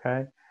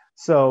 okay?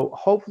 So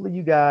hopefully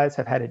you guys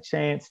have had a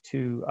chance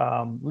to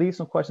leave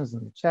some questions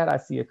in the chat. I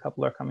see a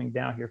couple are coming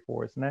down here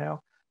for us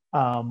now.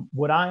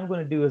 What I'm going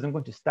to do is I'm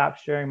going to stop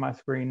sharing my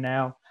screen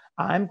now.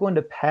 I'm going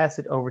to pass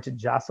it over to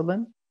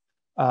Jocelyn.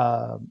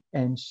 And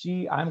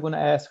I'm going to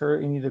ask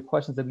her any of the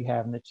questions that we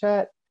have in the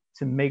chat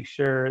to make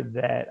sure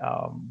that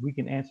we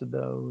can answer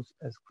those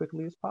as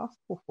quickly as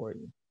possible for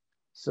you.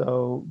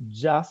 So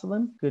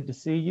Jocelyn, good to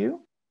see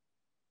you.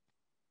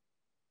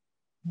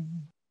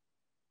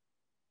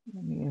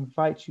 Let me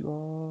invite you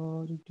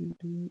all. Let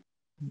me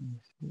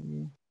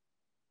see.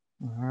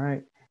 All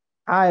right.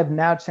 I have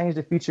now changed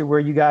the feature where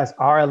you guys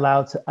are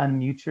allowed to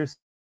unmute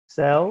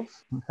yourselves.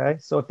 Okay.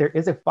 So if there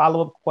is a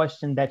follow-up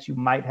question that you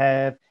might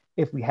have,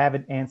 if we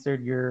haven't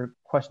answered your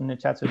question in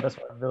the chat to the best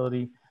of our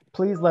ability,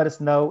 please let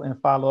us know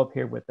and follow up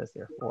here with us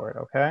there for it.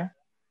 Okay.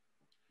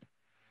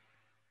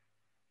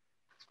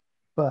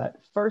 But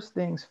first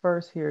things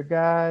first here,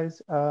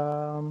 guys,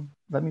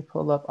 let me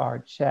pull up our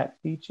chat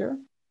feature.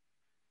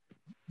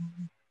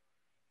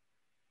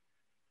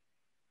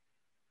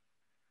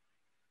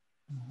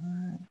 All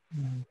right,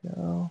 there we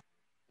go.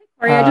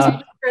 Sorry, I just want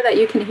to make sure that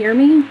you can hear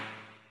me.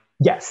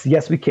 Yes,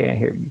 we can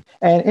hear you.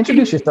 And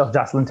introduce yourself,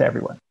 Jocelyn, to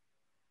everyone.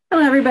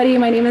 Hello, everybody.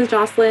 My name is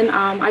Jocelyn.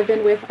 I've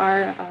been with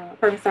our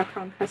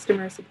Apartments.com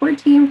customer support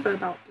team for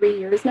about 3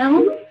 years now.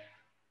 All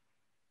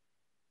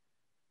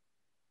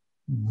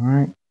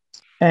right.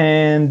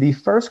 And the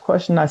first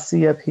question I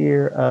see up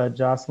here,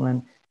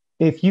 Jocelyn,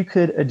 if you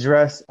could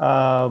address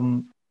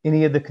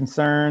any of the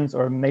concerns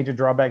or major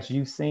drawbacks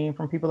you've seen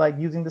from people like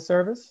using the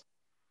service.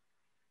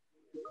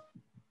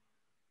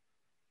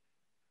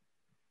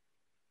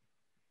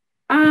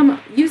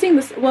 Using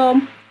this,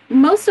 well,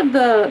 most of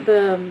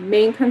the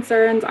main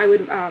concerns I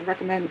would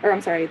recommend, or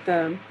I'm sorry,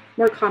 the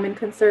more common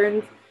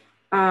concerns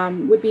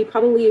would be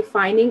probably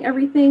finding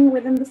everything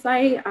within the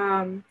site.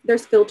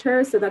 There's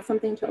filters, so that's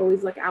something to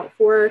always look out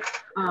for.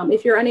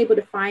 If you're unable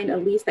to find a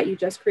lease that you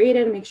just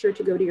created, make sure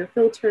to go to your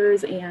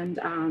filters, and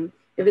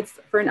if it's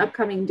for an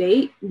upcoming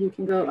date, you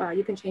can go.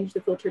 You can change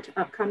the filter to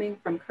upcoming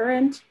from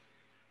current.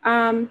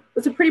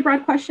 It's a pretty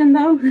broad question,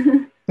 though.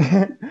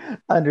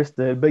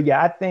 Understood. But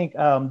yeah, I think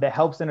the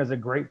Help Center is a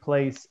great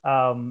place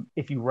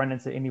if you run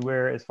into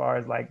anywhere as far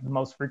as like the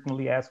most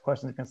frequently asked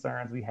questions and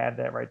concerns. We have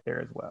that right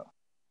there as well.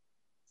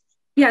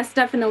 Yes,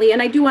 definitely.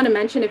 And I do want to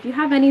mention, if you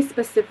have any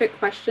specific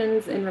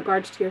questions in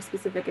regards to your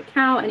specific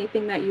account,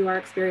 anything that you are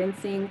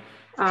experiencing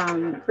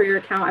for your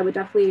account, I would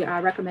definitely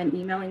recommend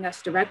emailing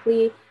us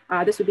directly.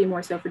 This would be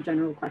more so for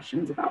general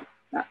questions about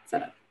that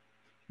setup.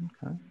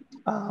 Okay.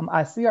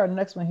 I see our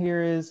next one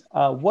here is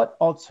what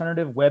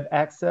alternative web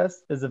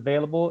access is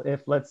available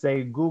if, let's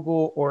say,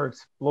 Google or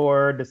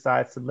Explorer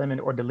decides to limit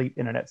or delete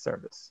internet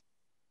service?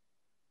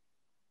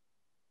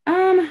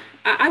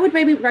 I would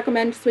maybe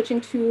recommend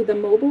switching to the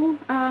mobile,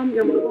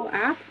 your mobile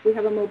app. We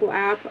have a mobile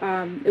app.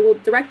 It will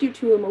direct you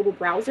to a mobile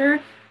browser.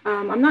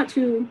 I'm not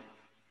too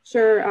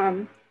sure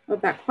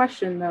of that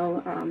question,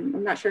 though.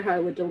 I'm not sure how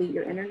it would delete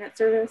your internet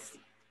service.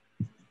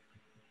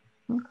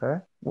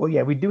 Okay. Well,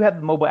 yeah, we do have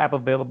the mobile app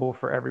available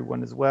for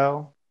everyone as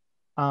well.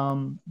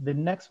 The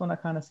next one I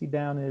kind of see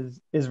down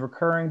is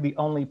recurring the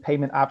only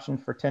payment option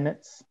for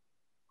tenants?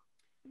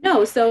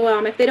 No,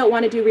 so if they don't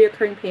want to do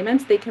reoccurring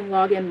payments, they can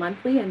log in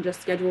monthly and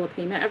just schedule a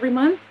payment every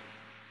month.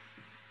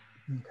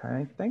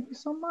 Okay, thank you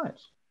so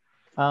much.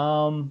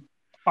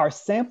 Are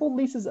sample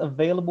leases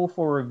available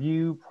for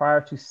review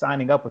prior to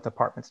signing up with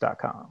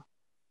Apartments.com?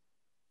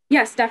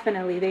 Yes,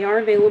 definitely. They are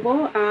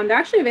available. They're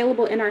actually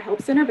available in our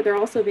Help Center, but they're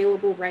also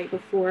available right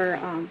before,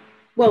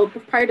 well,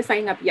 prior to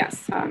signing up,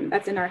 yes.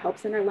 That's in our Help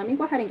Center. Let me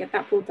go ahead and get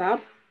that pulled up.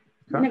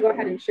 Okay. I'm going to go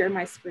ahead and share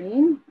my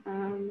screen.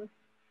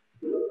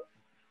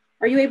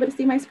 Are you able to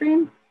see my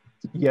screen?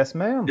 Yes,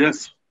 ma'am.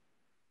 Yes.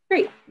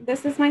 Great.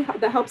 This is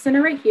the Help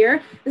Center right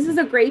here. This is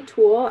a great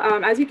tool.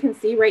 As you can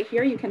see right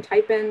here, you can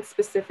type in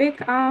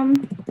specific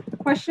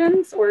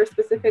questions or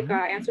specific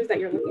answers that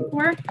you're looking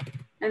for.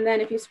 And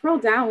then if you scroll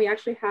down, we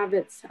actually have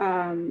it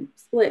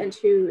split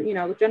into,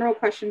 general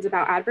questions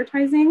about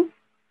advertising,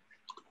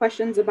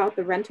 questions about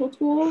the rental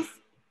tools,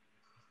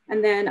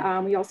 and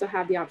then we also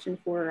have the option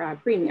for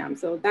premium.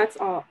 So that's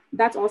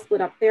all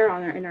split up there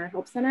in our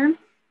Help Center.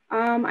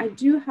 I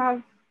do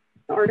have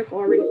the article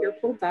already here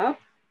pulled up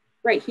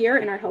right here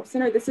in our Help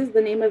Center. This is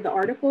the name of the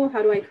article,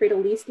 How Do I Create a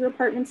Lease Through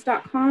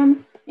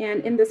Apartments.com.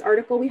 And in this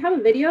article, we have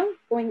a video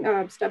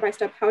going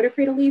step-by-step how to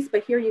create a lease,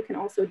 but here you can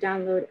also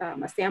download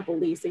a sample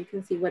lease so you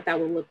can see what that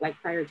will look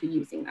like prior to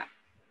using that.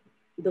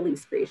 the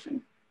lease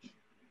creation.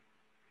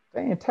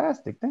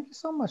 Fantastic. Thank you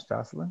so much,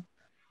 Jocelyn.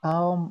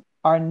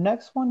 Our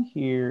next one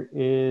here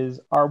is,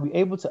 are we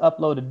able to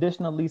upload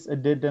additional lease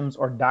addendums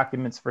or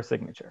documents for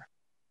signature?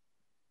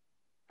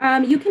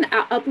 You can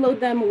upload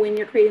them when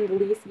you're creating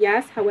the lease,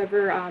 yes.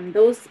 However,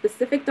 those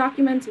specific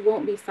documents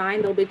won't be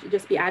signed. They'll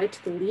just be added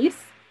to the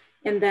lease,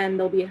 and then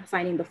they'll be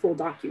signing the full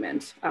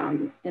document.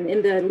 And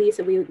in the lease,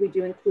 we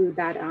do include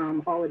that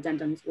all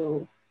addendums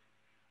will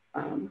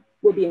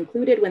be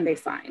included when they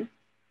sign.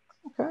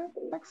 Okay,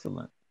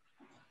 excellent.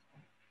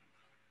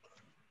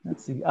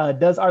 Let's see.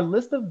 Does our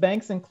list of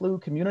banks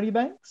include community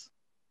banks?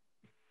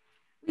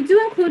 We do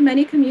include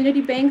many community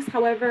banks.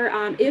 However,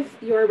 if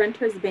your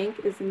renter's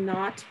bank is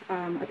not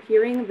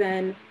appearing,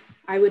 then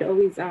I would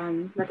always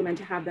recommend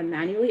to have them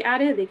manually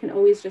added. They can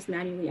always just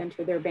manually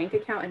enter their bank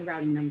account and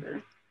routing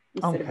number.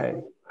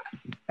 Okay,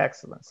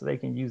 excellent. So they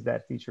can use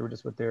that feature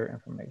just with their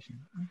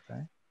information.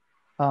 Okay.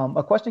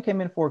 A question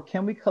came in for,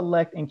 can we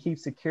collect and keep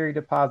security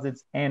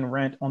deposits and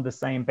rent on the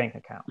same bank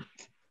account?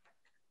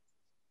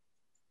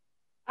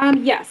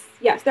 Yes.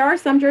 There are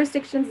some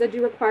jurisdictions that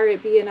do require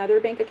it be in other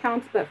bank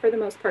accounts, but for the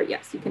most part,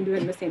 yes, you can do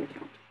it in the same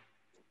account.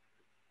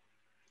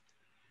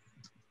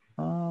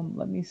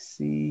 Let me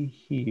see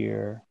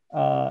here.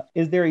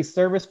 Is there a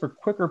service for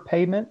quicker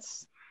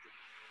payments?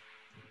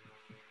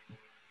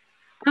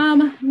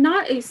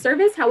 Not a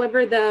service.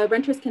 However, the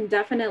renters can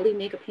definitely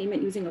make a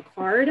payment using a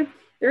card.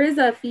 There is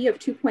a fee of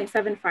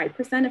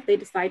 2.75% if they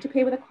decide to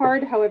pay with a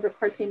card. However,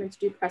 card payments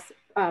do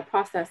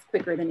process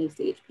quicker than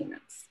ACH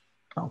payments.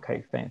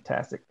 Okay,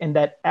 fantastic. And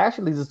that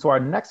actually leads us to our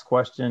next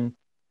question.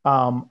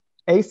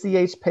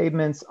 ACH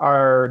payments,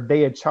 are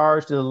they a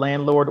charge to the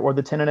landlord or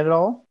the tenant at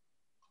all?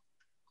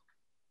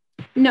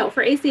 No,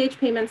 for ACH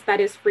payments,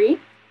 that is free.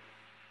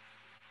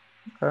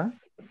 Okay.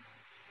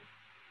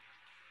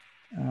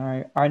 All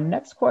right. Our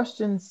next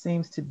question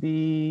seems to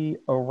be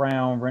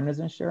around renter's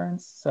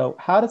insurance. So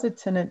how does a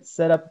tenant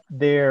set up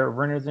their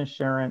renter's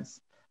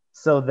insurance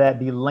so that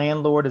the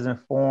landlord is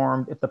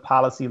informed if the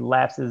policy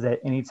lapses at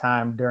any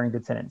time during the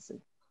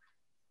tenancy?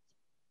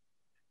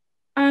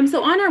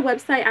 So on our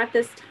website at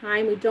this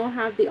time, we don't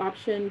have the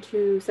option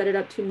to set it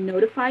up to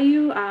notify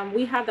you.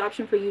 We have the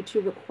option for you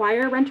to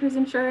require renter's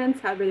insurance.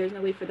 However, there's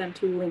no way for them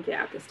to link it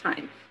at this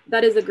time.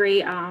 That is a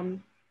great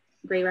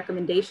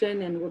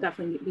recommendation, and we'll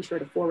definitely be sure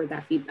to forward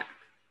that feedback.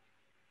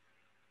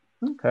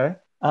 Okay.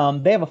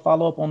 They have a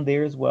follow-up on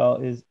there as well.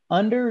 Is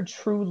under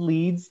True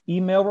Leads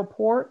email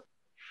report,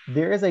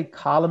 there is a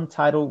column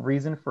titled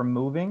reason for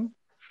moving.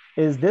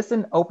 Is this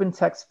an open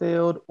text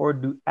field, or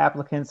do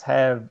applicants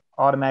have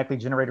automatically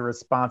generated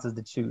responses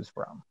to choose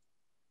from?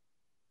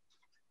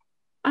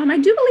 I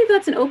do believe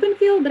that's an open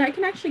field, but I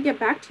can actually get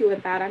back to you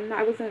with that.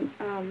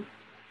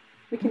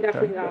 We can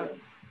definitely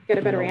get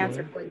a better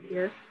answer for you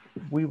here.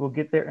 We will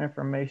get their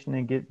information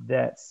and get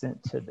that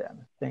sent to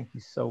them. Thank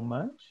you so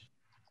much.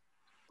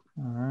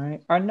 All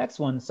right, our next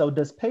one. So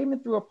does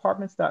payment through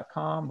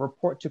Apartments.com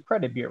report to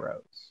credit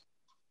bureaus?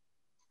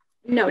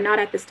 No, not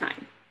at this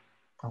time.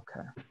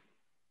 Okay.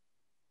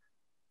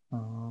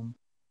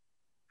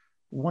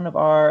 One of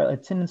our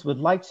attendants would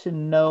like to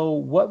know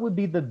what would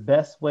be the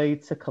best way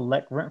to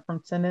collect rent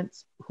from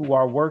tenants who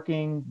are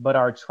working but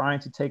are trying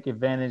to take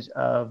advantage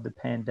of the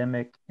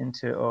pandemic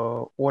into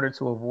order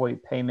to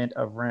avoid payment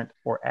of rent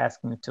or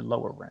asking to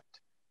lower rent.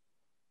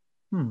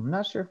 I'm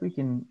not sure if we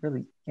can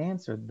really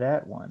answer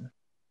that one.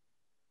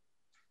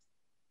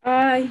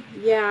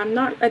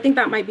 Yeah, I think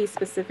that might be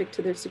specific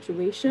to their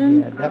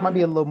situation. Yeah, that might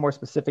be a little more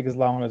specific as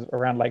long as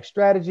around like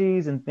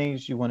strategies and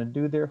things you want to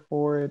do there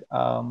for it.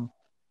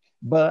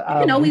 But you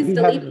can always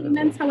delete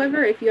payments.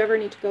 However, if you ever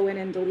need to go in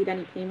and delete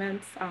any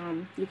payments,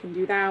 you can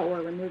do that,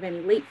 or remove any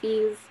late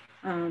fees.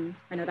 I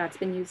know that's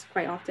been used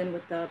quite often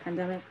with the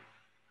pandemic.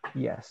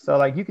 Yes, so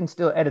like you can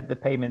still edit the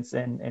payments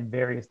and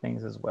various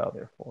things as well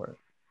there for it.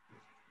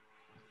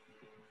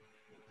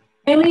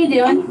 Hey, what are you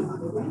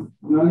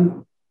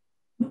doing?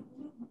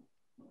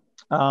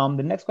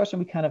 The next question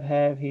we kind of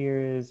have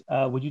here is,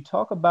 would you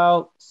talk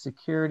about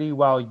security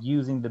while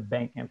using the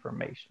bank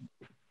information?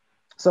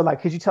 So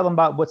like, could you tell them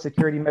about what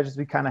security measures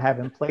we kind of have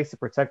in place to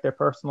protect their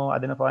personal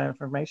identifying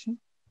information?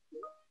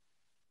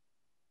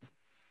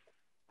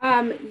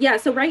 Yeah,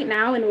 so right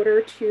now, in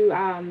order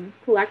to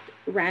collect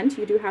rent,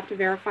 you do have to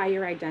verify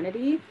your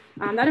identity.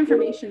 That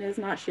information is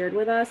not shared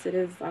with us. It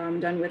is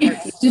done with our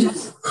team.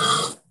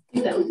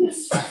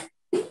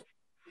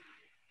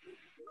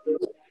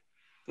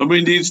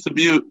 Somebody needs to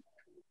mute.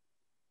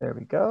 There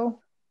we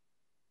go.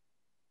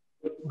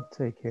 We'll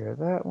take care of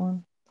that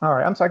one. All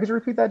right, I'm sorry, could you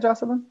repeat that,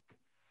 Jocelyn?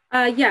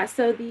 Yeah,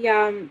 so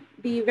the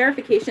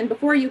verification,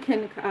 before you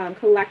can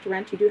collect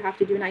rent, you do have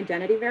to do an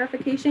identity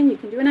verification. You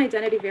can do an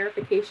identity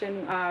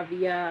verification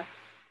via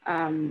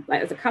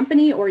as a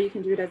company, or you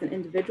can do it as an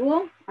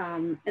individual.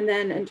 And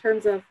then in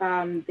terms of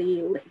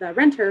the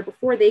renter,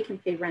 before they can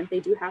pay rent, they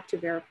do have to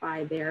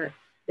verify their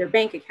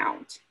bank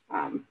account.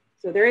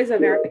 So there is a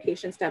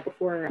verification step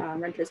before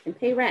renters can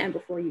pay rent and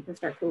before you can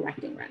start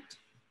collecting rent.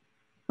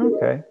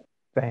 Okay,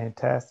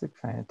 fantastic,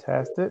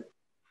 fantastic.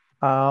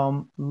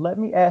 Let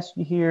me ask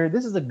you here.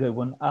 This is a good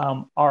one.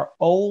 Are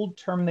old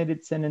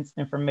terminated tenants'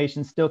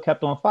 information still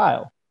kept on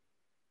file?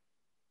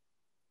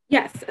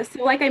 Yes,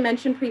 so like I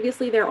mentioned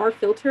previously, there are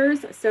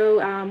filters.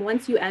 So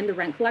once you end a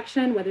rent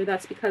collection, whether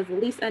that's because the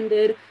lease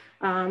ended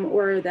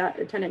or that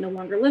a tenant no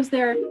longer lives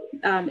there,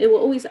 it will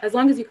always, as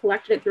long as you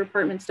collected it through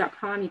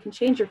Apartments.com, you can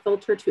change your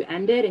filter to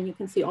ended and you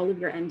can see all of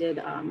your ended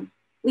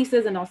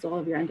leases and also all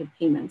of your ended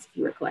payments if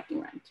you were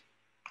collecting rent.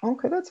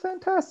 Okay, that's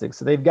fantastic.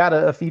 So they've got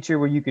a feature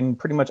where you can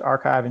pretty much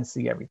archive and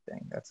see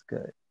everything. That's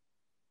good.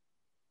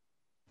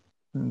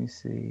 Let me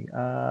see.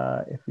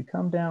 If we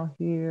come down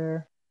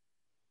here,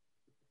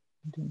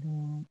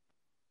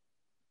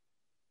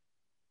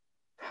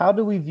 how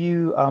do we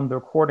view the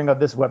recording of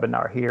this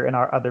webinar here and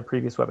our other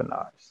previous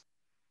webinars?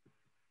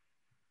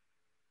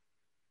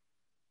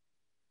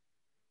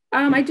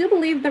 I do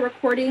believe the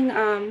recording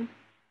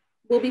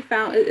will be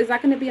found. Is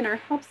that going to be in our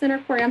help center,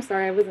 Corey? I'm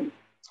sorry,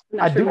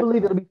 I do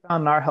believe it'll be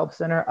found in our help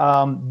center.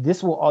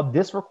 This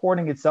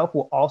recording itself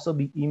will also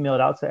be emailed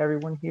out to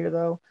everyone here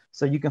though.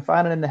 So you can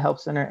find it in the help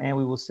center and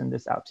we will send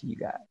this out to you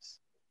guys.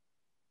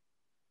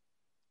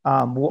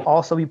 We'll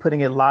also be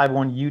putting it live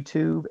on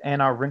YouTube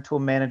and our rental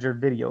manager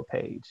video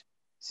page.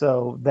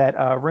 So that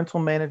rental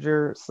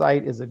manager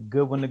site is a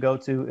good one to go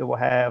to. It will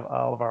have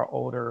all of our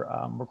older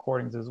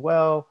recordings as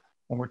well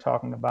when we're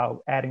talking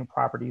about adding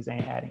properties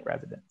and adding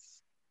residents.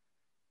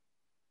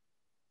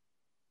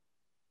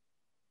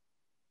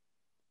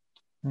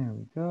 There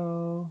we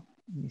go.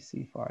 Let me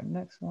see for our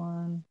next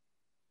one.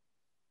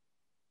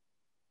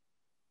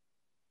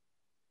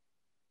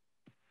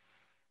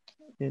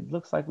 It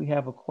looks like we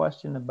have a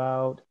question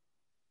about,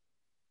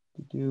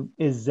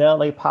 is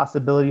Zelle a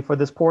possibility for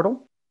this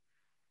portal?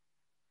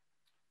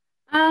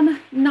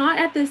 Not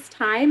at this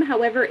time.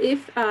 However,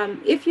 if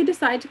you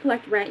decide to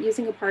collect rent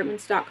using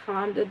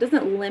Apartments.com, that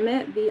doesn't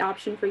limit the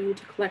option for you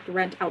to collect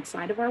rent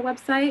outside of our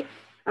website.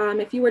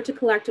 If you were to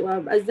collect a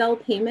Zelle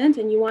payment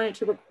and you wanted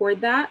to record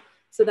that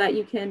so that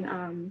you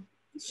can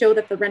show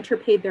that the renter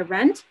paid their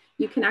rent,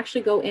 you can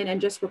actually go in and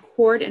just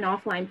record an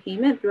offline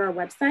payment through our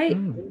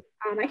website.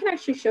 I can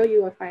actually show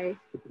you let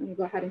me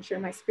go ahead and share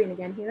my screen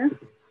again here.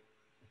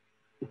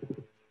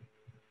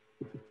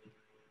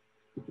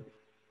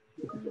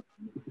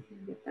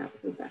 Get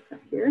that pulled back up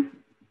here.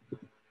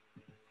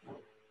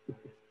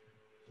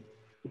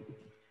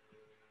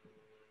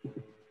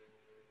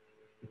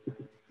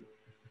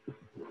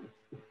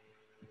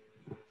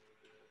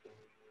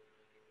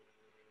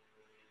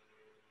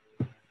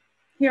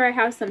 Here I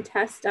have some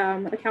test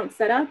accounts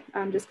set up.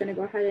 I'm just going to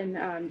go ahead and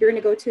you're going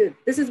to go to,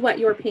 this is what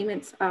your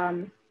payments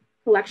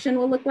collection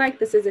will look like.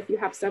 This is if you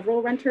have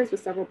several renters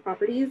with several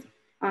properties.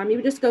 You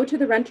would just go to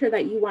the renter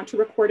that you want to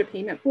record a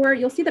payment for.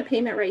 You'll see the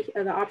payment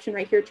the option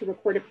right here to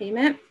record a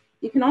payment.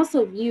 You can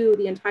also view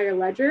the entire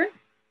ledger.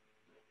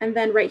 And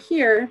then right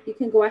here, you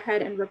can go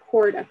ahead and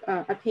record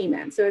a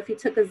payment. So if you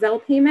took a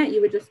Zelle payment, you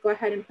would just go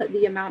ahead and put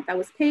the amount that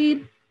was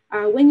paid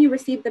when you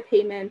receive the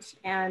payment,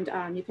 and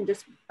you can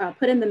just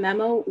put in the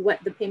memo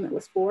what the payment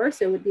was for.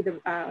 So it would be the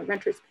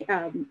renter's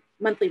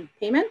monthly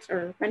payment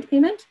or rent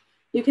payment.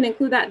 You can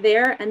include that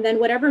there, and then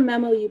whatever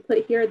memo you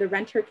put here, the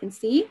renter can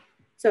see.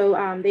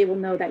 So they will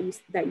know that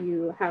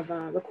you have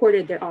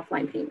recorded their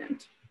offline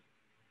payment.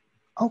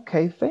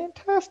 Okay,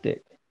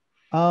 fantastic.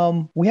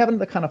 We have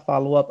another kind of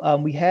follow-up.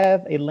 We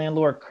have a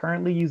landlord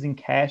currently using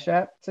Cash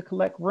App to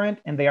collect rent,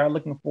 and they are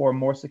looking for a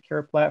more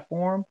secure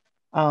platform.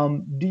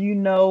 Do you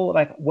know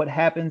like what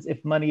happens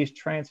if money is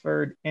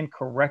transferred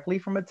incorrectly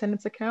from a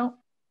tenant's account?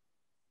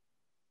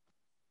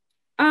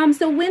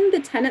 So when the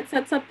tenant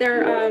sets up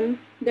their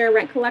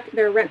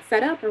rent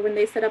setup, or when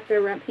they set up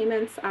their rent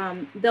payments,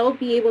 they'll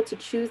be able to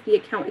choose the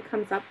account it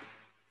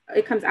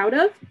comes out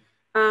of.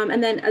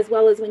 And then as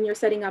well as when you're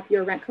setting up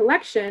your rent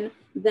collection,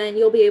 then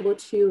you'll be able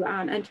to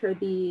enter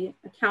the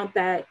account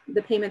that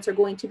the payments are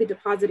going to be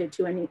deposited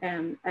to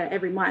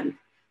every month.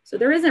 So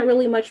there isn't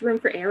really much room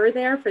for error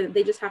there.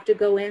 They just have to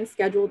go in,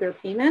 schedule their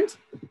payment.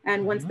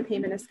 And once the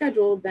payment is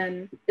scheduled,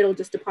 then it'll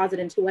just deposit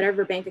into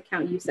whatever bank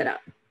account you set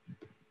up.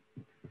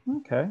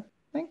 Okay,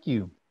 thank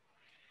you.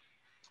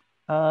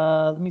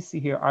 Let me see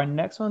here. Our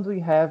next ones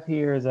we have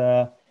here is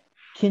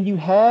can you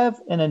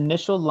have an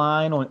initial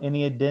line on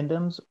any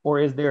addendums, or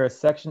is there a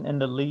section in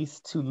the lease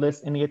to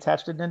list any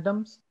attached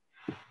addendums?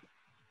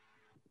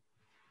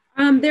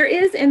 There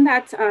is in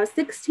that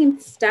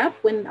 16th step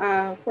when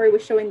Corey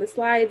was showing the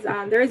slides,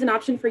 there is an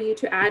option for you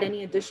to add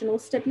any additional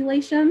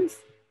stipulations.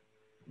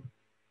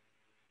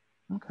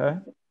 Okay.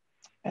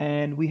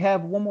 And we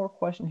have one more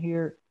question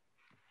here.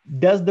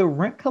 Does the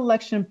rent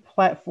collection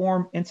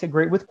platform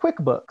integrate with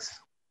QuickBooks?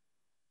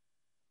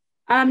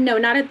 No,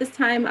 not at this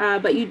time,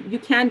 but you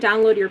can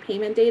download your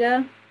payment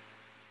data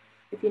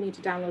if you need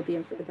to download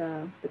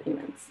the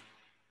payments.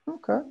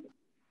 Okay.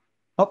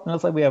 Oh,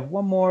 looks like we have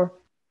one more.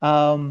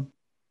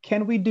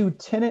 Can we do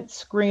tenant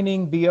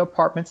screening via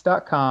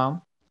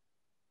Apartments.com?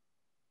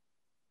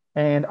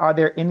 And are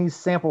there any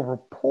sample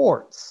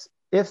reports?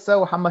 If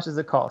so, how much does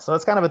it cost? So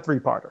it's kind of a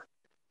three-parter.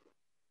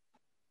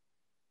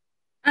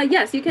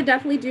 Yes, you could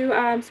definitely do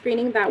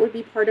screening. That would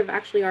be part of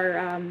actually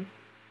our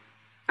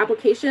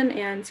application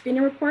and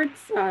screening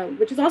reports,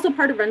 which is also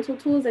part of rental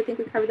tools. I think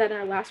we covered that in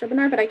our last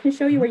webinar, but I can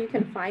show you where you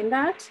can find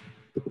that.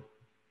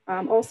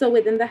 Also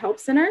within the Help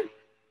Center.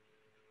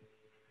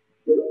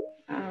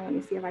 Let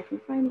me see if I can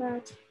find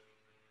that.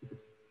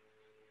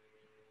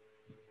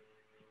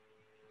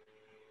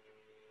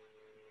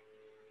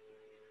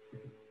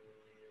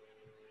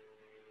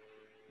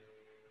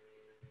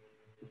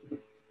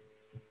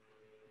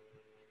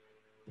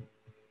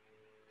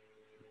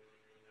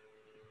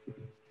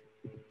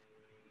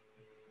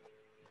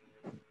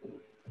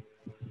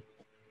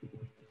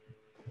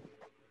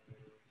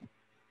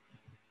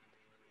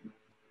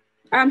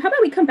 How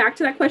about we come back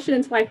to that question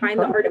until I find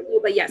the article?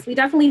 But yes, we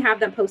definitely have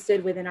them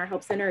posted within our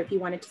Help Center if you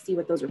wanted to see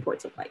what those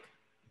reports look like.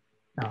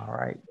 All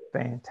right,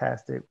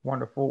 fantastic,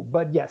 wonderful.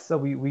 But yes,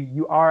 so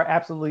you are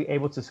absolutely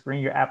able to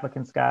screen your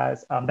applicants,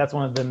 guys. That's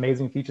one of the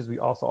amazing features we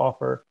also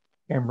offer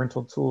in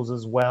rental tools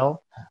as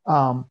well.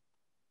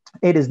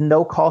 It is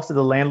no cost to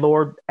the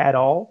landlord at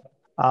all.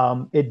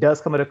 It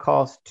does come at a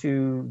cost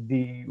to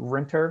the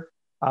renter,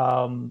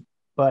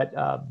 but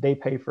they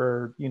pay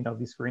for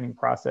the screening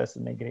process,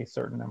 and they get a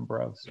certain number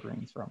of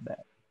screens from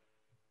that.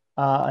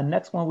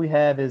 Next one we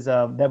have is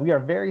that we are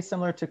very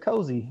similar to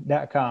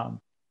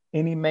Cozy.com.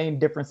 Any main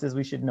differences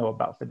we should know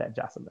about for that,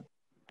 Jocelyn?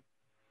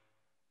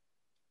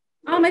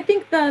 I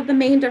think the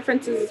main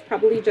differences is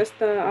probably just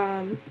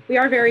the we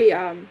are very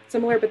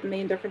similar, but the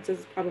main difference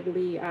is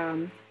probably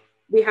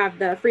we have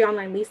the free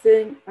online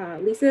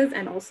leases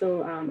and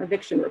also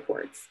eviction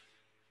reports.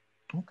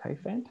 Okay,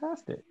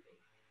 fantastic.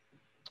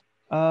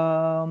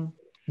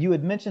 You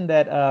had mentioned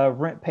that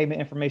rent payment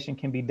information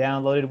can be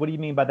downloaded. What do you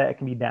mean by that it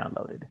can be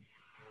downloaded?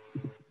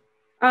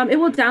 It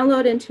will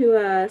download into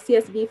a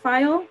CSV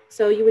file.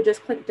 So you would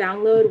just click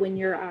download when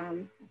you're, I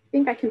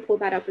think I can pull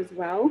that up as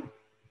well,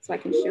 so I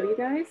can show you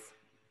guys.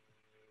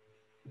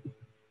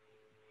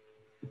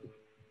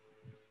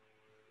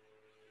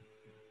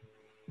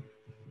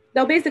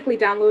 They'll basically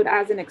download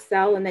as an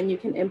Excel, and then you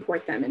can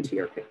import them into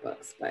your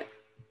QuickBooks. But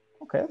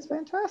okay, that's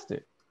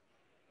fantastic.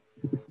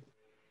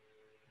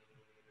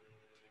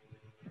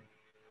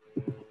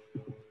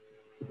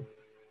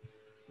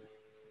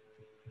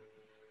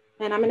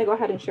 And I'm going to go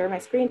ahead and share my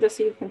screen just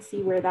so you can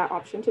see where that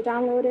option to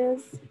download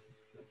is.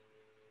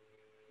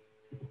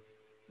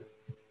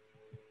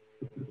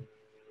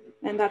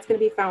 And that's going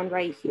to be found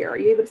right here. Are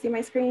you able to see my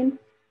screen?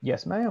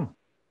 Yes, ma'am.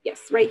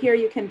 Yes, right here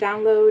you can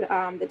download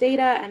the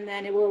data, and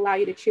then it will allow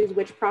you to choose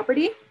which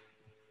property,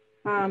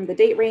 the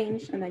date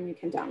range, and then you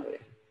can download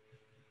it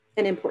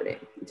and import it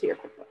into your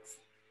QuickBooks.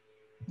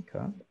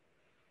 Okay.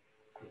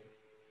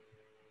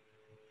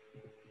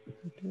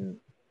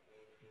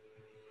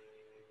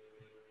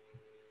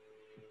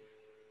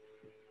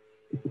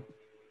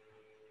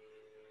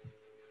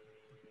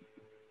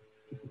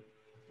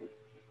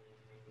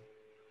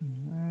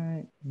 All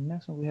right,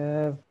 next one we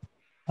have,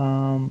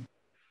 I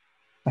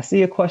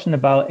see a question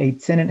about a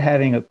tenant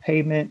having a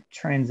payment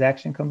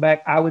transaction come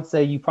back. I would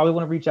say you probably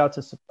want to reach out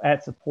to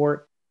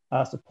support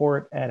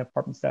at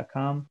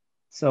Apartments.com,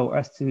 so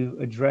as to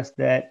address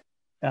that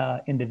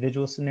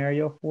individual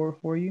scenario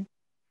for you.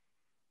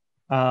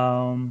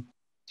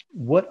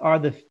 What are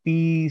the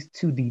fees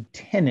to the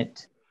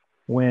tenant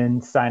when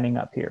signing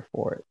up here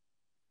for it,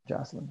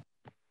 Jocelyn?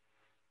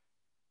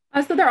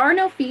 So there are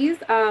no fees.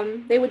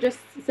 They would just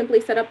simply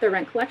set up their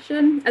rent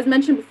collection. As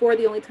mentioned before,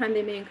 the only time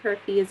they may incur a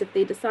fee is if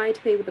they decide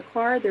to pay with a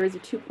card. There is a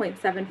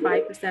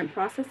 2.75%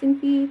 processing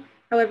fee.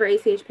 However,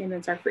 ACH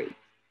payments are free.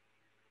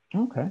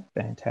 Okay,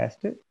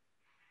 fantastic.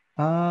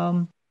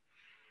 Does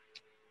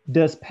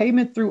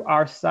payment through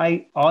our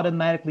site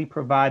automatically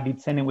provide the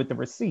tenant with the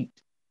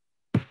receipt?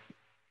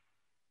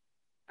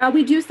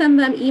 We do send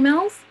them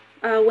emails.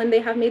 When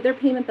they have made their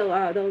payment,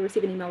 they'll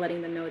receive an email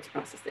letting them know it's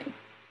processing.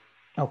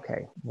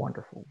 Okay,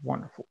 wonderful,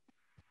 wonderful.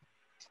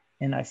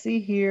 And I see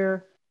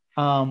here,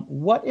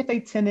 what if a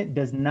tenant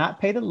does not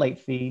pay the late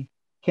fee?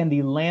 Can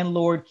the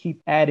landlord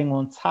keep adding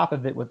on top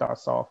of it with our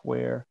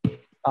software?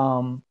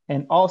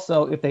 And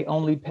also, if they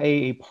only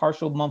pay a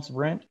partial month's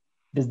rent,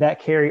 does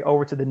that carry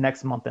over to the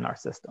next month in our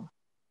system?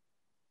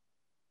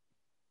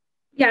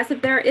 Yes,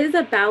 if there is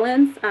a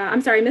balance,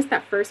 I'm sorry, I missed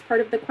that first part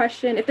of the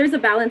question. If there's a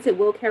balance, it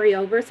will carry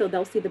over. So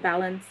they'll see the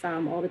balance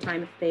all the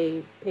time. If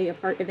they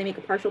make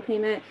a partial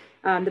payment,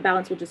 the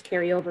balance will just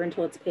carry over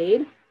until it's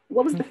paid.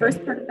 What was the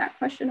first part of that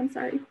question? I'm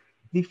sorry.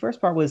 The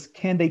first part was,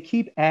 can they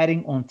keep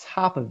adding on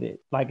top of it?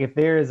 Like if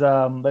there's,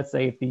 let's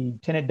say if the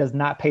tenant does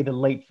not pay the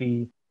late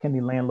fee, can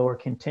the landlord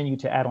continue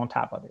to add on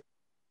top of it?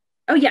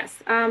 Oh, yes.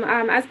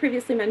 As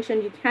previously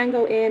mentioned, you can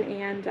go in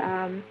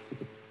and,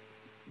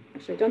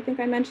 actually, I don't think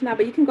I mentioned that,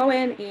 but you can go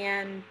in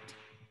and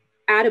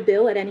add a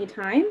bill at any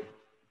time.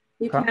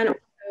 You can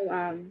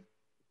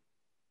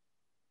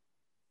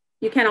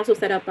also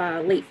set up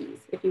late fees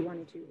if you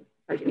wanted to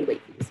charge any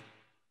late fees.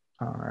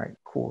 All right,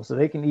 cool. So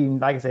they can even,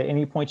 like I said,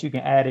 any point you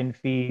can add in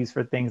fees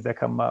for things that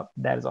come up.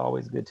 That is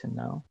always good to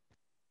know.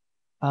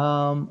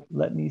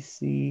 Let me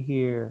see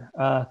here.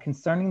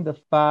 Concerning the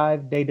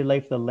 5-day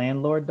delay for the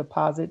landlord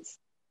deposits,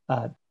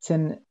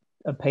 tenant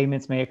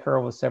payments may occur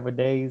over several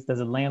days. Does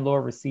the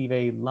landlord receive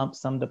a lump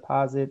sum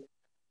deposit,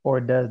 or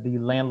does the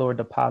landlord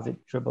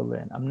deposit dribble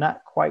in? I'm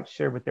not quite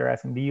sure what they're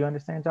asking. Do you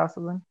understand,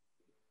 Jocelyn?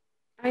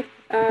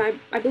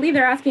 I believe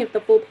they're asking if the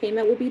full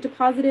payment will be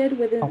deposited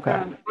within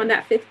on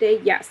that 5th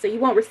day. Yes, so you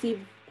won't receive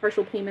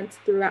partial payments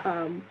through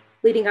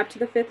leading up to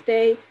the 5th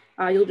day.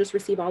 You'll just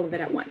receive all of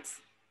it at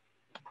once.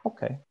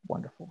 Okay,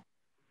 wonderful.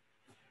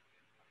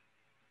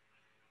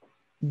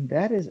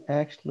 That is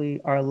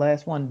actually our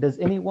last one. Does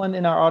anyone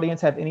in our audience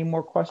have any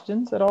more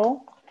questions at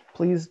all?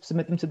 Please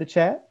submit them to the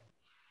chat.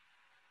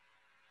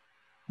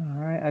 All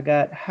right, I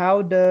got,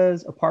 how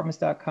does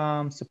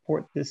Apartments.com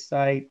support this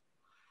site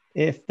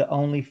if the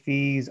only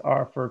fees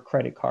are for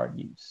credit card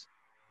use?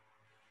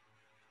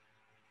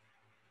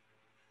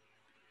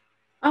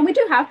 We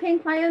do have paying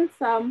clients,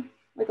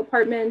 like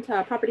apartment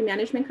property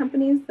management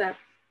companies that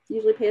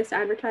usually pay us to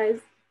advertise.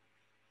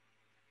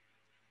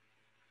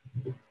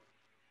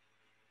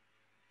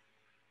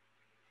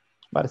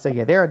 About to say,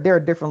 yeah, there are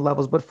different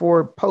levels, but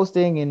for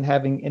posting and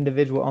having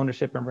individual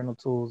ownership and rental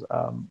tools,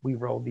 we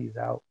roll these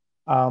out.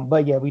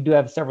 But yeah, we do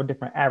have several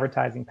different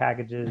advertising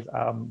packages,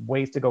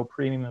 ways to go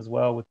premium as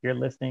well with your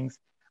listings.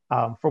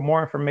 For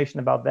more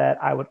information about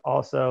that, I would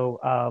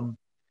also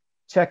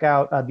check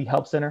out the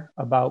Help Center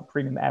about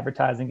premium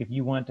advertising if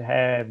you want to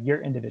have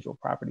your individual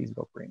properties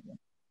go premium.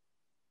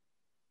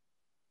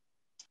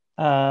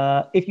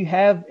 If you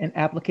have an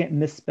applicant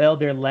misspell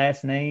their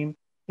last name,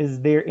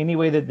 is there any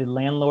way that the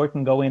landlord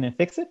can go in and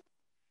fix it?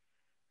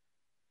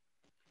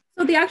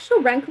 So the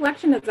actual rent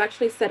collection is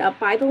actually set up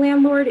by the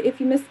landlord. If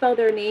you misspell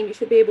their name, you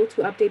should be able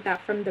to update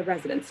that from the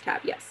residence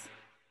tab, yes.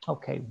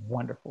 Okay,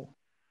 wonderful.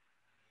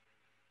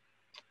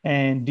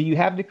 And do you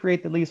have to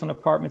create the lease on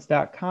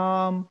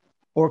Apartments.com,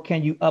 or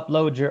can you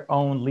upload your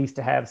own lease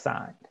to have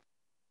signed?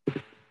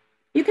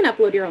 You can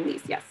upload your own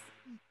lease, yes.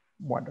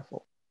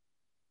 Wonderful.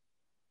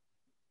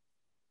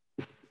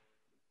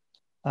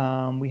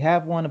 We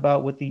have one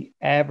about with the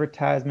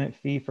advertisement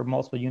fee for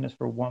multiple units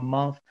for 1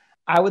 month.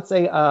 I would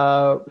say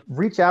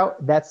reach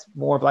out. That's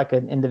more of like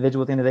an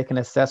individual thing that they can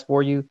assess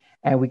for you,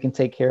 and we can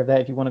take care of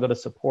that. If you want to go to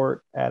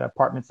support at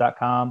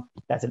Apartments.com,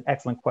 that's an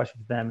excellent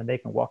question for them, and they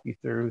can walk you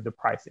through the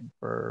pricing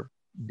for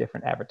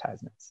different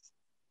advertisements.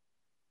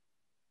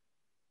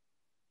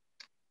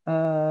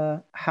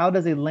 How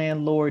does a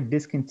landlord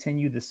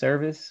discontinue the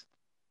service?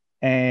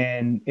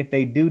 And if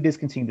they do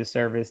discontinue the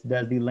service,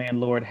 does the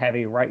landlord have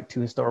a right to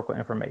historical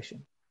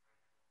information?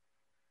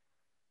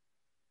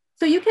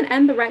 So you can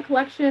end the rent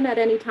collection at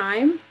any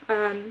time.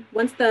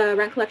 Once the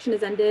rent collection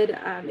is ended,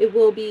 it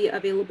will be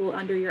available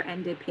under your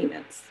ended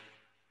payments.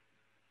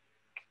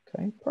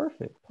 Okay,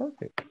 perfect,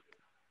 perfect.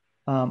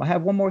 I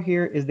have one more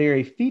here. Is there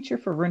a feature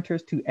for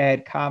renters to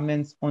add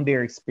comments on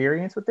their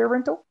experience with their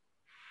rental?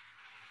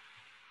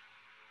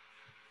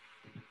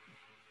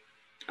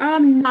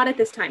 Not at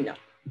this time, no.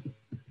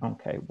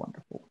 Okay,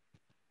 wonderful.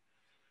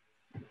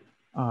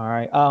 All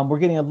right, we're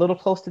getting a little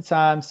close to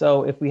time.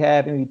 So if we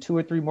have maybe 2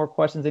 or 3 more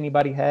questions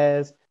anybody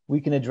has, we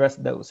can address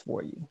those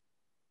for you.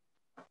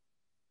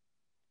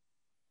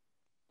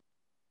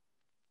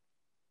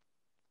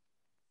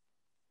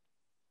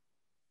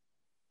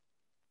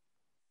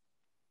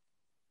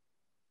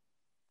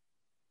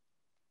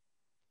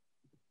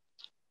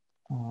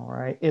 All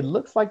right, it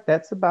looks like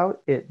that's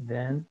about it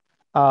then.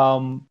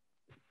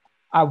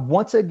 I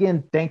want to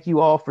again thank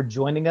you all for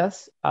joining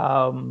us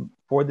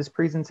for this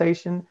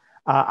presentation.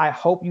 I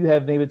hope you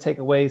have been able to take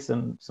away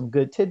some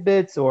good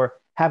tidbits or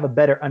have a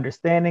better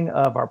understanding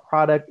of our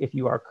product if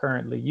you are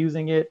currently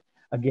using it.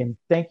 Again,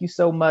 thank you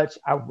so much.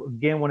 I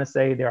again want to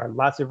say there are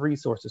lots of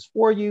resources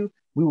for you.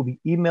 We will be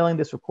emailing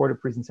this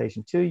recorded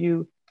presentation to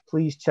you.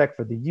 Please check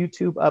for the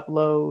YouTube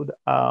upload.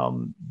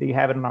 They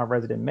have it on our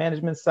resident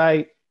management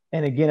site.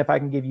 And again, if I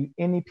can give you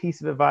any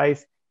piece of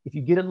advice, if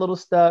you get a little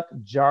stuck,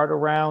 jarred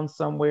around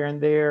somewhere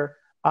in there,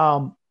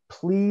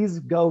 please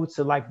go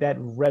to like that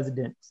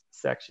resident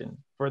section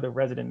for the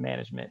resident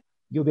management.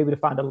 You'll be able to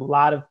find a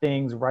lot of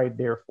things right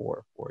there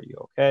for you,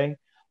 okay?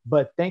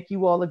 But thank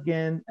you all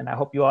again, and I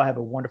hope you all have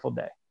a wonderful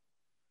day.